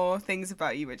and more things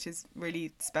about you, which is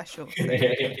really special.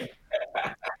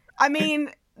 I mean,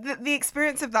 the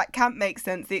experience of that camp makes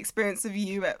sense. The experience of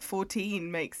you at 14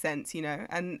 makes sense,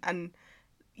 and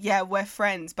yeah, we're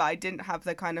friends, but I didn't have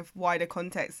the kind of wider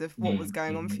context of what was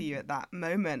going on for you at that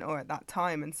moment or at that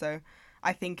time. And so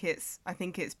I think it's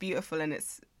beautiful, and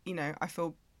it's, I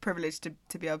feel privileged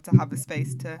to be able to have a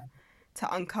space to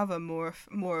uncover more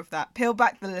of that, peel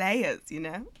back the layers,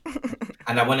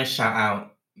 And I want to shout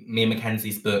out Mia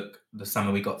Mackenzie's book, The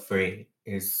Summer We Got Free.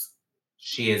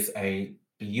 She is a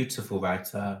beautiful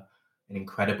writer, an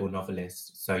incredible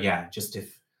novelist. So yeah, just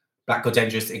if Black Girl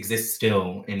Dangerous exists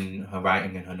still in her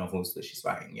writing and her novels that she's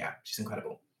writing, yeah, she's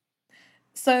incredible.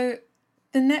 So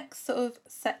the next sort of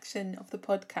section of the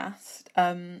podcast,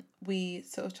 we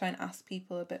sort of try and ask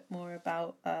people a bit more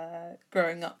about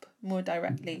growing up more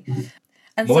directly.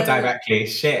 And more directly,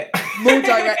 shit. More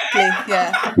directly,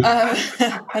 yeah.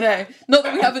 I know. Not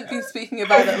that we haven't been speaking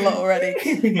about it a lot already.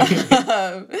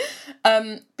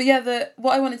 But yeah,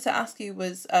 what I wanted to ask you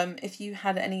was if you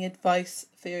had any advice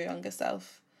for your younger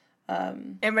self.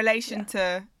 In relation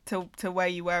to where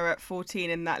you were at 14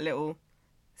 in that little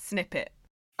snippet.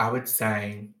 I would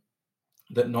say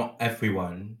that not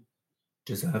everyone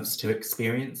deserves to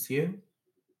experience you.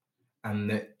 And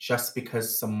that just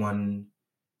because someone...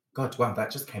 God, wow, that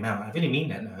just came out. I really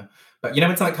mean it now. But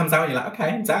when something comes out and you're like,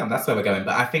 okay, damn, that's where we're going.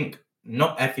 But I think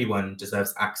not everyone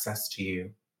deserves access to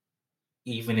you,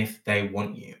 even if they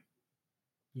want you,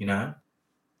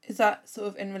 Is that sort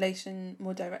of in relation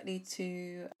more directly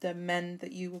to the men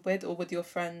that you were with or with your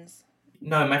friends?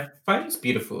 No, my friend's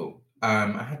beautiful.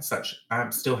 I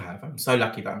still have. I'm so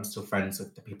lucky that I'm still friends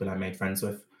with the people I made friends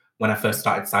with. When I first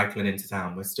started cycling into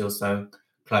town, we're still so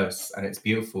close and it's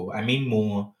beautiful. I mean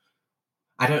more...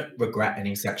 I don't regret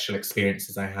any sexual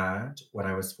experiences I had when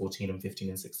I was 14 and 15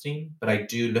 and 16, but I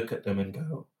do look at them and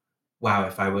go, wow,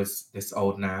 if I was this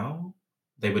old now,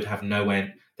 they would get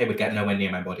nowhere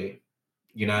near my body,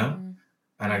 And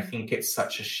I think it's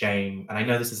such a shame. And I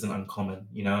know this isn't uncommon,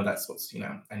 that's what's,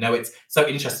 I know it's so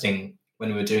interesting. When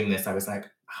we were doing this, I was like,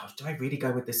 oh, do I really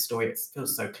go with this story? It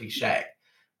feels so cliche.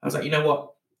 I was like, you know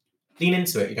what? Lean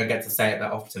into it. You don't get to say it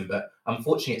that often, but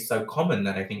unfortunately it's so common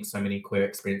that I think so many queer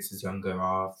experiences younger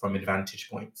are from advantage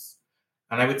points.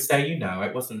 And I would say,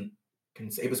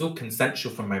 it was all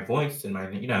consensual from my voice and my,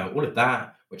 all of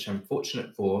that, which I'm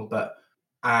fortunate for. But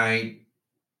I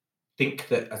think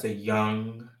that as a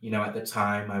young, at the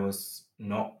time I was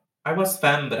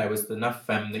femme, but I was enough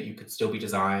femme that you could still be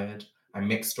desired. I'm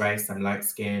mixed race, I'm light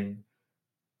skinned,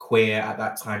 queer at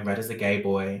that time, read as a gay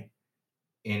boy.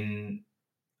 In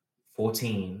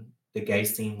 14, the gay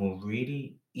scene will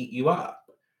really eat you up.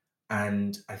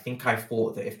 And I think I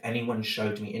thought that if anyone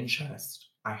showed me interest,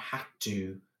 I had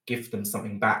to give them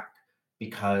something back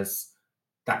because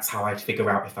that's how I'd figure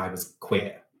out if I was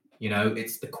queer.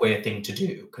 It's the queer thing to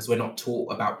do because we're not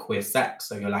taught about queer sex.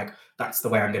 So you're like, that's the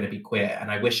way I'm going to be queer. And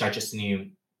I wish I just knew,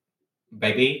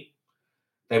 baby,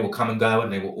 they will come and go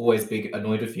and they will always be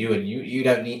annoyed with you and you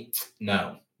don't need,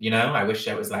 no. You know, I wish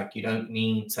it was like, they don't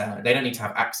need to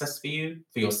have access for you,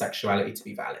 for your sexuality to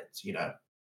be valid, you know?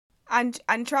 And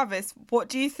Travis, what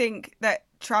do you think that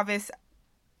Travis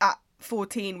at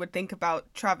 14 would think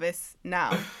about Travis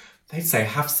now? They'd say,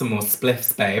 have some more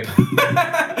spliffs, babe.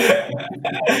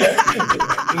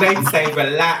 They'd say,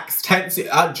 relax,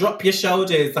 drop your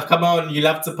shoulders. Come on, you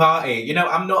love to party. You know,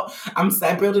 I'm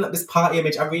building up this party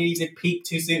image. I really did peak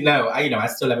too soon. No, I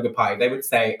still have a good party. They would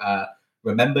say,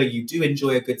 remember, you do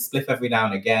enjoy a good spliff every now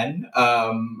and again,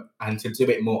 and to do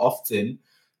it more often.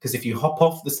 Because if you hop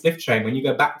off the spliff train, when you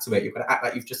go back to it, you're going to act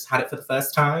like you've just had it for the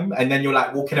first time. And then you're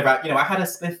like walking about, I had a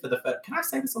spliff for the first... Can I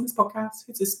say this on this podcast?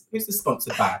 Who's this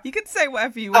sponsored by? You could say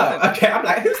whatever you want. Oh, okay. I'm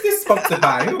like, who's this sponsored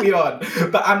by? Who are we on?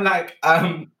 But I'm like,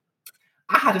 I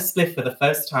had a spliff for the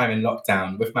first time in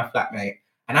lockdown with my flatmate.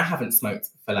 And I haven't smoked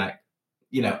for like,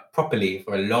 properly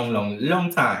for a long, long, long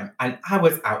time. And I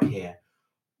was out here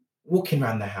walking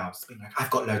around the house being like, I've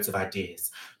got loads of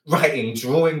ideas. Writing,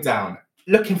 drawing down,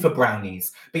 looking for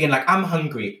brownies, being like, I'm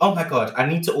hungry. Oh my God, I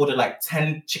need to order like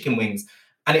 10 chicken wings.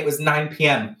 And it was 9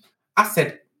 p.m. I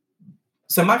said,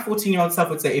 so my 14-year-old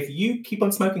self would say, if you keep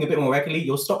on smoking a bit more regularly,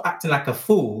 you'll stop acting like a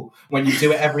fool when you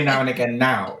do it every now and again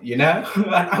now, And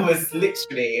I was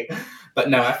literally,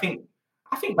 but no, I think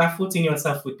my 14-year-old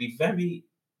self would be very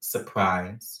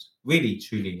surprised, really,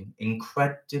 truly,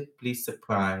 incredibly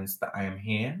surprised that I am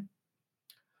here.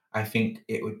 I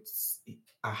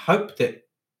hope that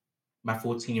my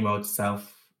 14-year-old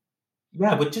self,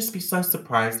 would just be so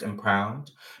surprised and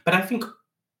proud. But I think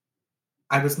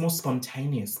I was more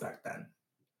spontaneous back then.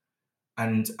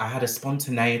 And I had a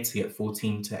spontaneity at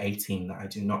 14 to 18 that I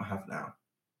do not have now.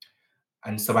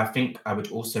 And so I think I would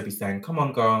also be saying, come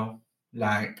on, girl,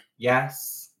 like,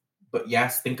 yes,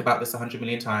 think about this 100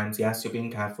 million times. Yes, you're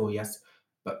being careful. Yes,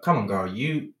 but come on, girl,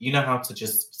 you know how to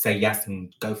just say yes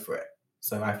and go for it.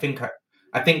 So I think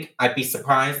I'd be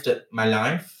surprised at my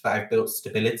life that I've built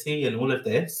stability and all of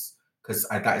this, because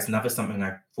that is never something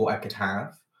I thought I could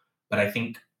have. But I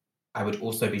think I would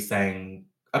also be saying,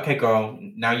 okay, girl,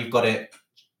 now you've got it,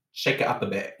 shake it up a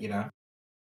bit,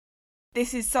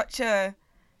 This is such a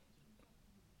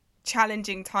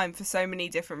challenging time for so many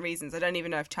different reasons. I don't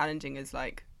even know if challenging is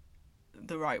like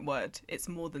the right word. It's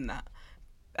more than that.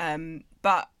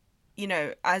 But,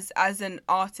 as an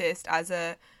artist, as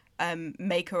a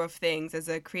maker of things, as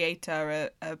a creator,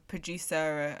 a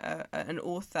producer, an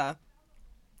author,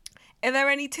 are there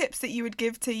any tips that you would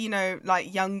give to,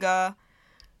 like younger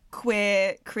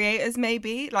queer creators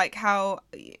maybe? Like how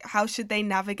should they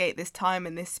navigate this time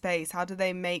in this space? How do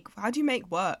you make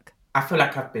work? I feel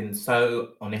like I've been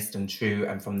so honest and true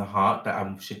and from the heart that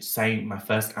I should say my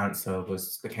first answer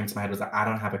that came to my head was like, I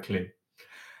don't have a clue.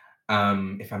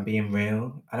 If I'm being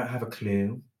real, I don't have a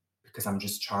clue. Because I'm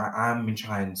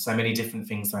trying so many different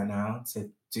things right now to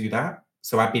do that.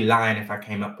 So I'd be lying if I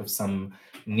came up with some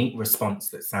neat response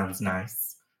that sounds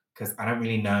nice, because I don't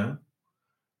really know.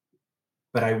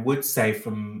 But I would say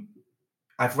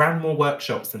I've ran more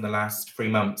workshops in the last 3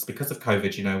 months because of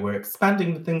COVID, we're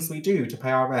expanding the things we do to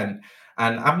pay our rent.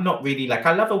 And I'm not really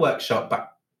I love a workshop,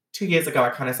 but 2 years ago, I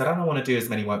kind of said, I don't want to do as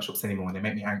many workshops anymore and they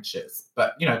make me anxious.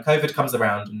 But, COVID comes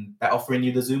around and they're offering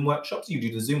you the Zoom workshops, you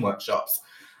do the Zoom workshops.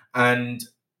 And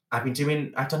I've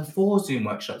done 4 Zoom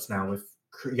workshops now with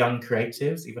young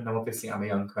creatives, even though obviously I'm a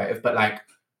young creative, but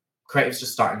creatives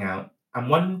just starting out. And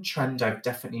one trend I've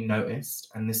definitely noticed,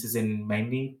 and this is in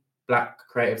mainly Black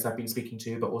creatives I've been speaking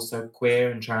to, but also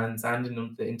queer and trans and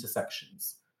in the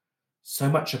intersections. So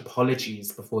much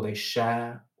apologies before they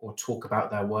share or talk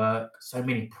about their work. So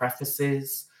many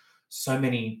prefaces, so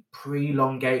many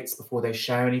pre-elongates before they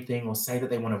share anything or say that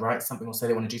they want to write something or say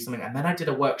they want to do something. And then I did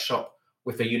a workshop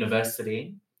with a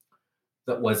university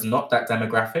that was not that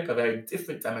demographic, a very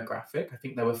different demographic. I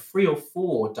think there were 3 or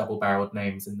 4 double-barreled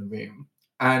names in the room.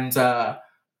 And there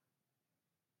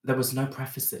was no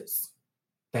prefaces.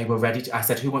 They were ready to... I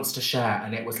said, who wants to share?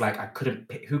 And it was like, I couldn't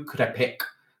pick. Who could I pick?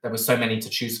 There were so many to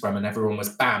choose from and everyone was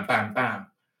bam, bam, bam.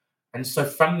 And so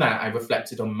from that, I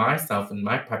reflected on myself and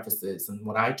my prefaces and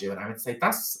what I do. And I would say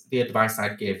that's the advice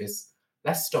I'd give is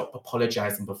let's stop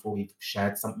apologizing before we've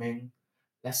shared something.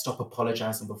 Let's stop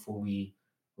apologizing before we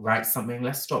write something.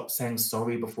 Let's stop saying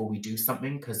sorry before we do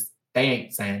something, because they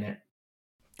ain't saying it.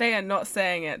 They are not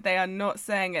saying it. They are not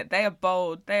saying it. They are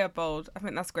bold. They are bold. I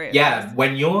think that's great. Yeah, advice.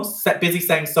 When you're busy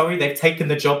saying sorry, they've taken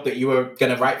the job that you were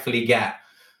going to rightfully get.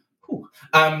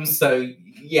 So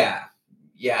yeah.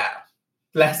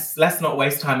 Let's not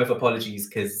waste time with apologies,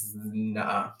 because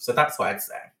nah. So that's what I'd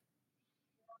say.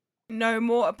 No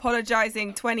more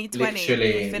apologising. 2020.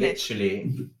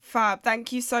 Literally. Fab.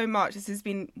 Thank you so much. This has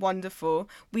been wonderful.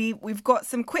 We've got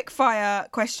some quick fire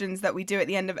questions that we do at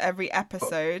the end of every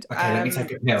episode. Okay, let me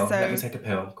take a pill. Let me take a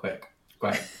pill, quick.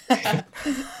 Great.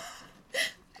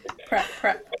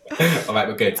 Prep. All right,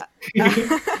 we're good.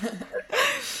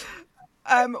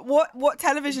 What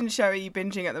television show are you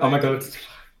binging at the moment? Oh my God.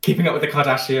 Keeping Up with the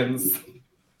Kardashians.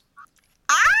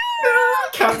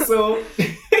 Cancel.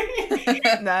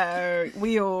 No,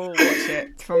 we all watch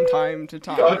it from time to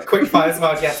time. God, quick fire as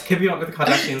well. Yes, Keeping Up with the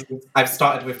Kardashians. I've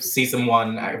started with season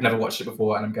 1. I've never watched it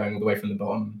before, and I'm going all the way from the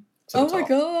bottom to the top. My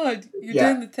God, you're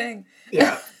doing the thing.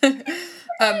 Yeah.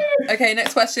 Okay,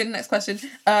 next question.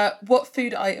 What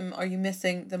food item are you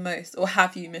missing the most, or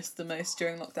have you missed the most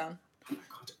during lockdown?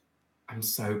 Oh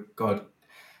my God.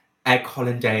 Egg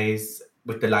hollandaise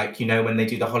with the, like, you know, when they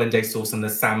do the hollandaise sauce and the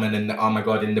salmon and oh my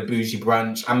God, in the bougie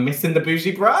brunch. I'm missing the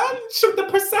bougie brunch with the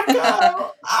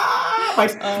Prosecco.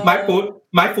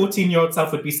 My 14-year-old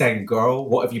self would be saying, girl,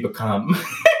 what have you become?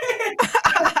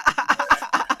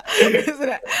 Isn't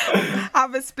it?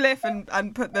 Have a spliff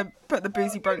and put the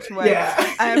boozy brunch away. Yeah.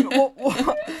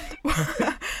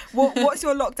 What's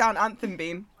your lockdown anthem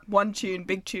been? One tune,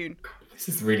 big tune. This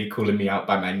is really calling me out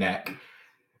by my neck.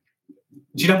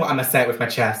 Do you know what? I'm gonna say it with my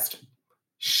chest.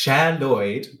 Cher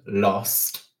Lloyd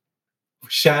lost.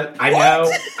 I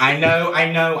know,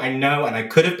 and I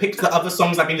could have picked the other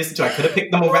songs I've been listening to. I could have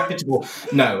picked them more reputable.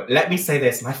 No, let me say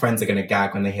this. My friends are gonna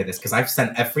gag when they hear this because I've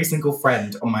sent every single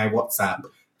friend on my WhatsApp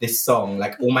this song,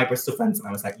 like all my Bristol friends, and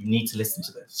I was like, you need to listen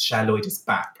to this. Cher Lloyd is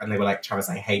back. And they were like, Travis,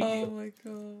 I hate you. Oh my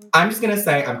God. I'm just gonna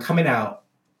say, I'm coming out.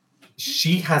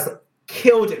 She has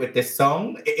killed it with this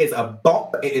song. It is a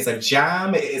bop, it is a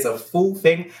jam, it is a full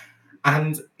thing.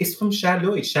 And it's from Cher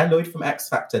Lloyd from X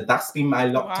Factor. That's been my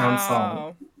lockdown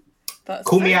song. That's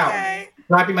Call me out.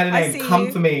 Grab me by the name.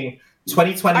 Come for me.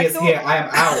 2020 is here. I am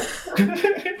out.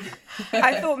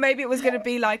 I thought maybe it was going to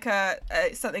be like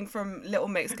something from Little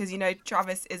Mix because, you know,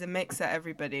 Travis is a mixer,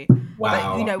 everybody.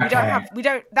 Wow. But, you know, we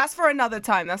don't, that's for another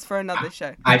time. That's for another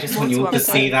show. I just want you all to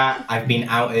see that. I've been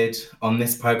outed on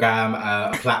this program,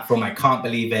 a platform. I can't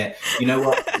believe it. You know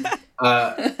what?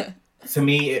 To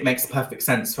me, it makes perfect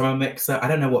sense. From a mixer, I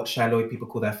don't know what Cher Lloyd people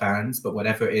call their fans, but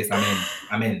whatever it is,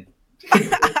 I'm in.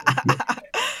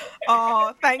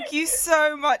 Oh, thank you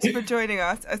so much for joining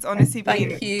us. It's honestly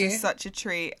been just such a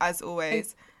treat, as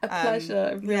always. A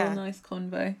pleasure. A real nice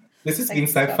convo. This has been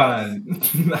so fun.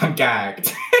 I'm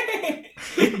gagged.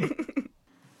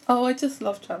 Oh, I just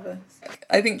love Travis.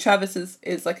 I think Travis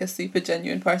is like a super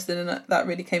genuine person, and that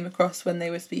really came across when they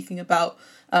were speaking about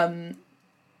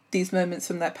these moments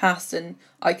from their past, and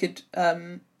I could,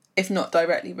 if not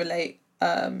directly relate,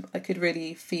 I could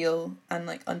really feel and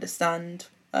like understand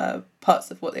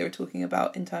parts of what they were talking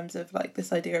about in terms of like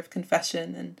this idea of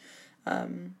confession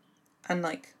and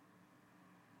like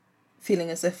feeling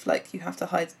as if like you have to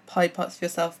hide parts of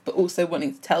yourself, but also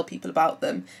wanting to tell people about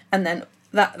them, and then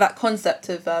that concept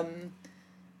of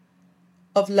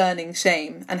learning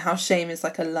shame and how shame is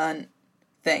like a learned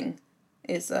thing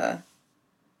is a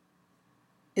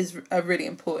really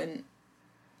important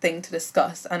thing to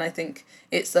discuss, and I think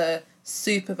it's a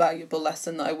super valuable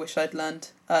lesson that I wish I'd learned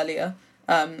earlier,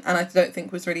 and I don't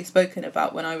think was really spoken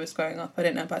about when I was growing up. I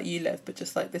don't know about you, Liv, but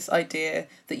just like this idea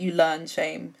that you learn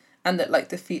shame, and that like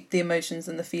the emotions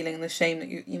and the feeling, the shame that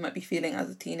you might be feeling as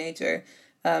a teenager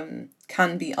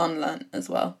can be unlearned as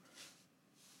well.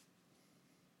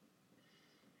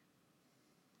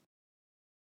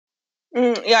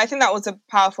 Yeah, I think that was a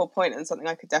powerful point and something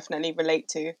I could definitely relate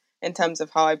to in terms of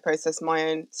how I process my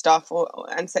own stuff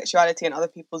and sexuality and other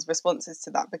people's responses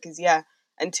to that. Because yeah,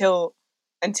 until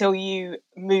you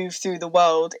move through the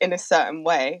world in a certain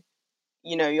way,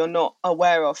 you know, you're not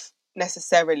aware of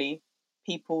necessarily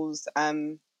people's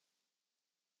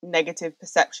negative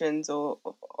perceptions or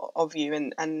of you,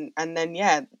 and then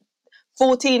yeah,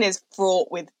 14 is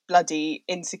fraught with bloody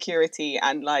insecurity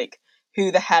and like, who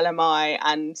the hell am I,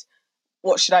 and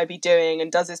what should I be doing,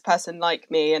 and does this person like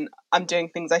me, and I'm doing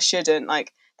things I shouldn't.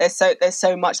 Like there's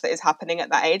so much that is happening at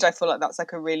that age. I feel like that's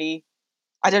like a really,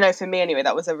 I don't know, for me anyway,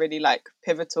 that was a really like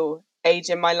pivotal age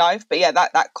in my life. But yeah,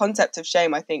 that concept of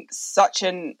shame, I think such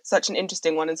an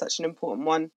interesting one and such an important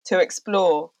one to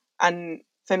explore. And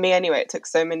for me anyway, it took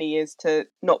so many years to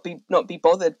not be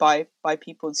bothered by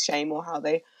people's shame or how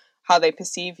they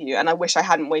perceive you. And I wish I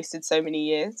hadn't wasted so many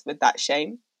years with that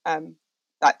shame,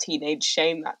 that teenage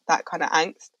shame, that kind of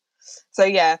angst. So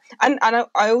yeah, and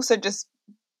I also just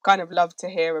kind of love to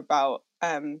hear about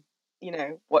you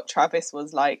know, what Travis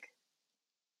was like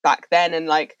back then, and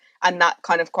that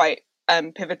kind of quite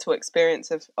pivotal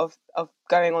experience of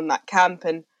going on that camp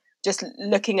and just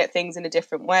looking at things in a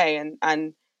different way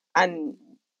and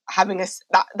having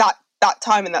that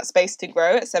time and that space to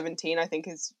grow at 17, I think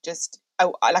is just I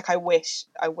wish.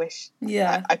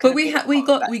 Yeah, I but we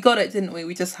got it, didn't we?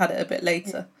 We just had it a bit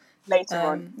later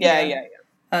on. Yeah.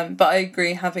 But I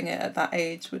agree, having it at that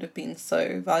age would have been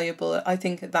so valuable. I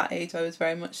think at that age I was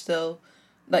very much still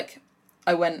like,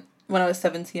 when I was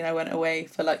 17 I went away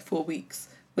for like 4 weeks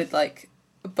with like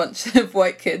a bunch of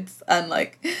white kids and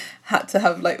like had to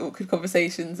have like awkward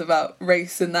conversations about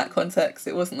race in that context.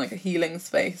 It wasn't like a healing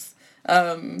space.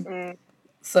 So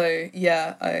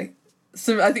yeah, I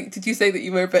think, did you say that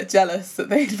you were a bit jealous that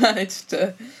they'd managed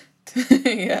to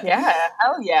yeah,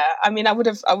 hell yeah. I mean, I would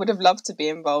have loved to be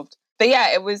involved, but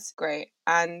yeah, it was great.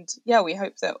 And yeah, we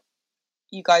hope that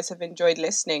you guys have enjoyed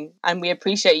listening, and we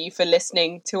appreciate you for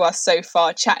listening to us so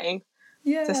far, chatting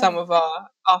to some of our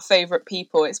favorite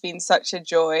people. It's been such a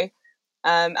joy,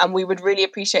 and we would really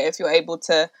appreciate if you're able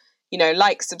to,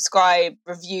 like, subscribe,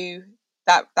 review.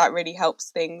 That really helps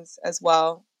things as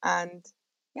well. And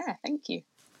yeah, thank you.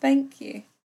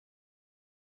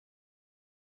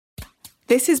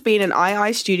 This has been an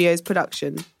II Studios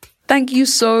production. Thank you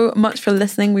so much for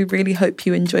listening. We really hope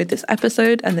you enjoyed this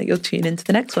episode and that you'll tune into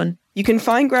the next one. You can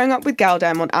find Growing Up with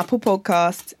Galdem on Apple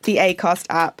Podcasts, the Acast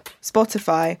app,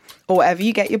 Spotify, or wherever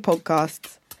you get your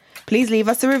podcasts. Please leave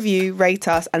us a review, rate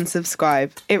us, and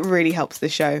subscribe. It really helps the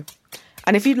show.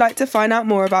 And if you'd like to find out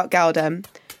more about Galdem,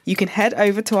 you can head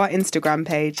over to our Instagram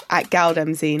page at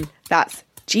Galdemzine. That's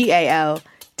GALDEMZINE.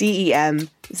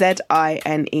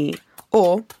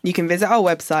 Or you can visit our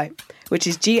website, which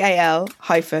is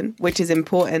which is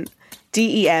important,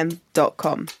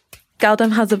 dem.com.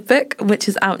 Galdem has a book which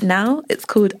is out now. It's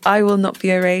called I Will Not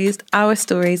Be Erased, Our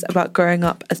Stories About Growing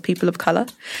Up as People of Colour.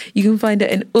 You can find it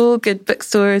in all good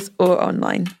bookstores or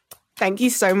online. Thank you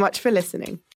so much for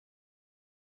listening.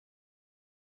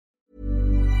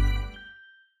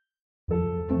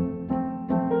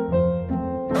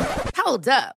 Hold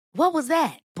up. What was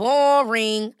that?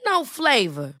 Boring. No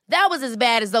flavor. That was as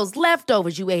bad as those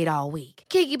leftovers you ate all week.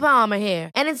 Keke Palmer here.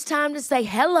 And it's time to say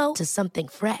hello to something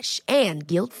fresh and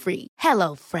guilt-free.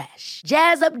 HelloFresh.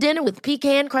 Jazz up dinner with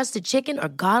pecan-crusted chicken or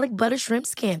garlic butter shrimp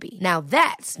scampi. Now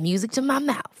that's music to my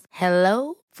mouth.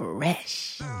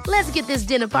 HelloFresh. Let's get this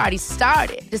dinner party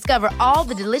started. Discover all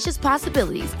the delicious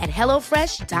possibilities at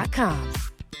HelloFresh.com.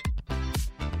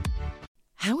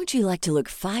 How would you like to look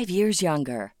 5 years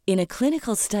younger? In a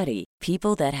clinical study,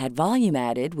 people that had volume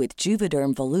added with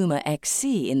Juvederm Voluma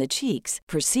XC in the cheeks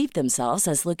perceived themselves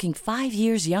as looking 5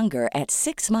 years younger at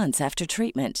 6 months after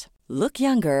treatment. Look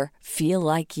younger, feel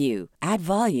like you. Add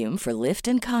volume for lift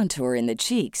and contour in the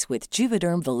cheeks with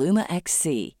Juvederm Voluma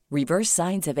XC. Reverse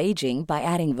signs of aging by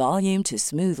adding volume to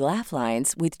smooth laugh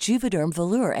lines with Juvederm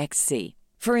Volure XC.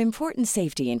 For important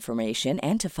safety information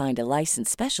and to find a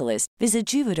licensed specialist, visit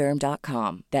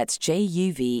Juvederm.com. That's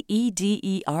JUVEDERM.com.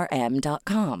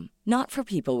 Not for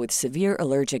people with severe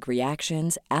allergic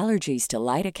reactions, allergies to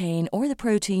lidocaine, or the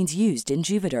proteins used in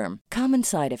Juvederm. Common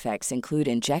side effects include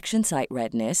injection site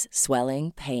redness,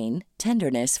 swelling, pain,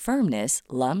 tenderness, firmness,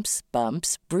 lumps,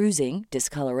 bumps, bruising,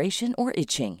 discoloration, or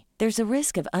itching. There's a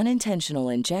risk of unintentional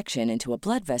injection into a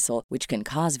blood vessel, which can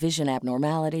cause vision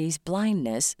abnormalities,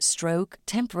 blindness, stroke,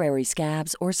 temporary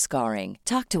scabs, or scarring.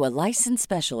 Talk to a licensed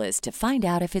specialist to find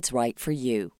out if it's right for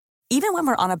you. Even when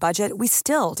we're on a budget, we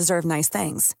still deserve nice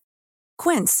things.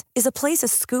 Quince is a place to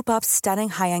scoop up stunning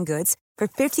high-end goods for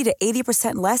 50 to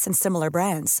 80% less than similar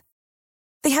brands.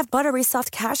 They have buttery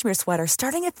soft cashmere sweaters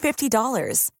starting at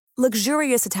 $50,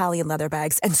 luxurious Italian leather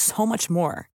bags, and so much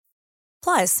more.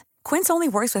 Plus, Quince only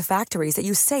works with factories that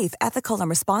use safe, ethical, and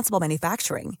responsible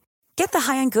manufacturing. Get the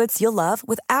high-end goods you'll love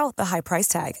without the high price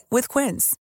tag with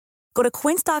Quince. Go to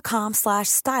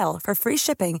quince.com/style for free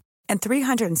shipping and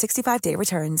 365-day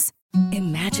returns.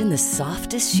 Imagine the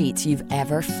softest sheets you've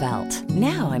ever felt.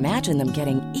 Now imagine them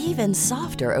getting even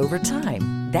softer over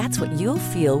time. That's what you'll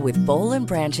feel with Boll &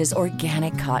 Branch's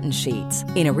organic cotton sheets.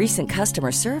 In a recent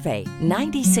customer survey,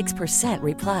 96%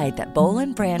 replied that Boll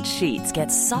 & Branch sheets get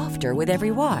softer with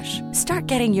every wash. Start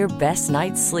getting your best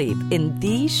night's sleep in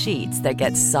these sheets that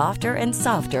get softer and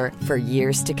softer for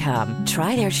years to come.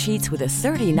 Try their sheets with a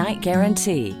 30-night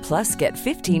guarantee. Plus, get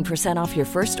 15% off your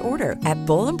first order at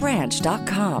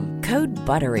bollandbranch.com. Code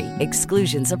BUTTERY.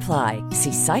 Exclusions apply.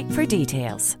 See site for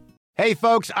details. Hey,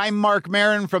 folks, I'm Mark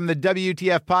Maron from the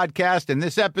WTF Podcast, and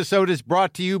this episode is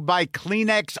brought to you by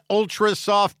Kleenex Ultra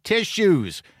Soft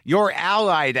Tissues, your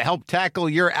ally to help tackle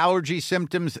your allergy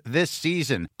symptoms this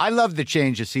season. I love the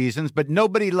change of seasons, but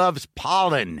nobody loves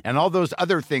pollen and all those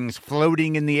other things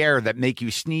floating in the air that make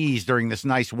you sneeze during this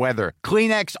nice weather.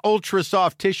 Kleenex Ultra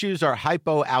Soft Tissues are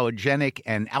hypoallergenic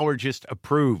and allergist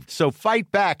approved. So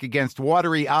fight back against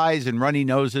watery eyes and runny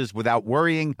noses without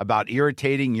worrying about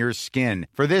irritating your skin.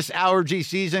 For this allergy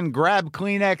season, grab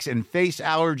Kleenex and face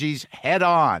allergies head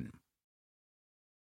on.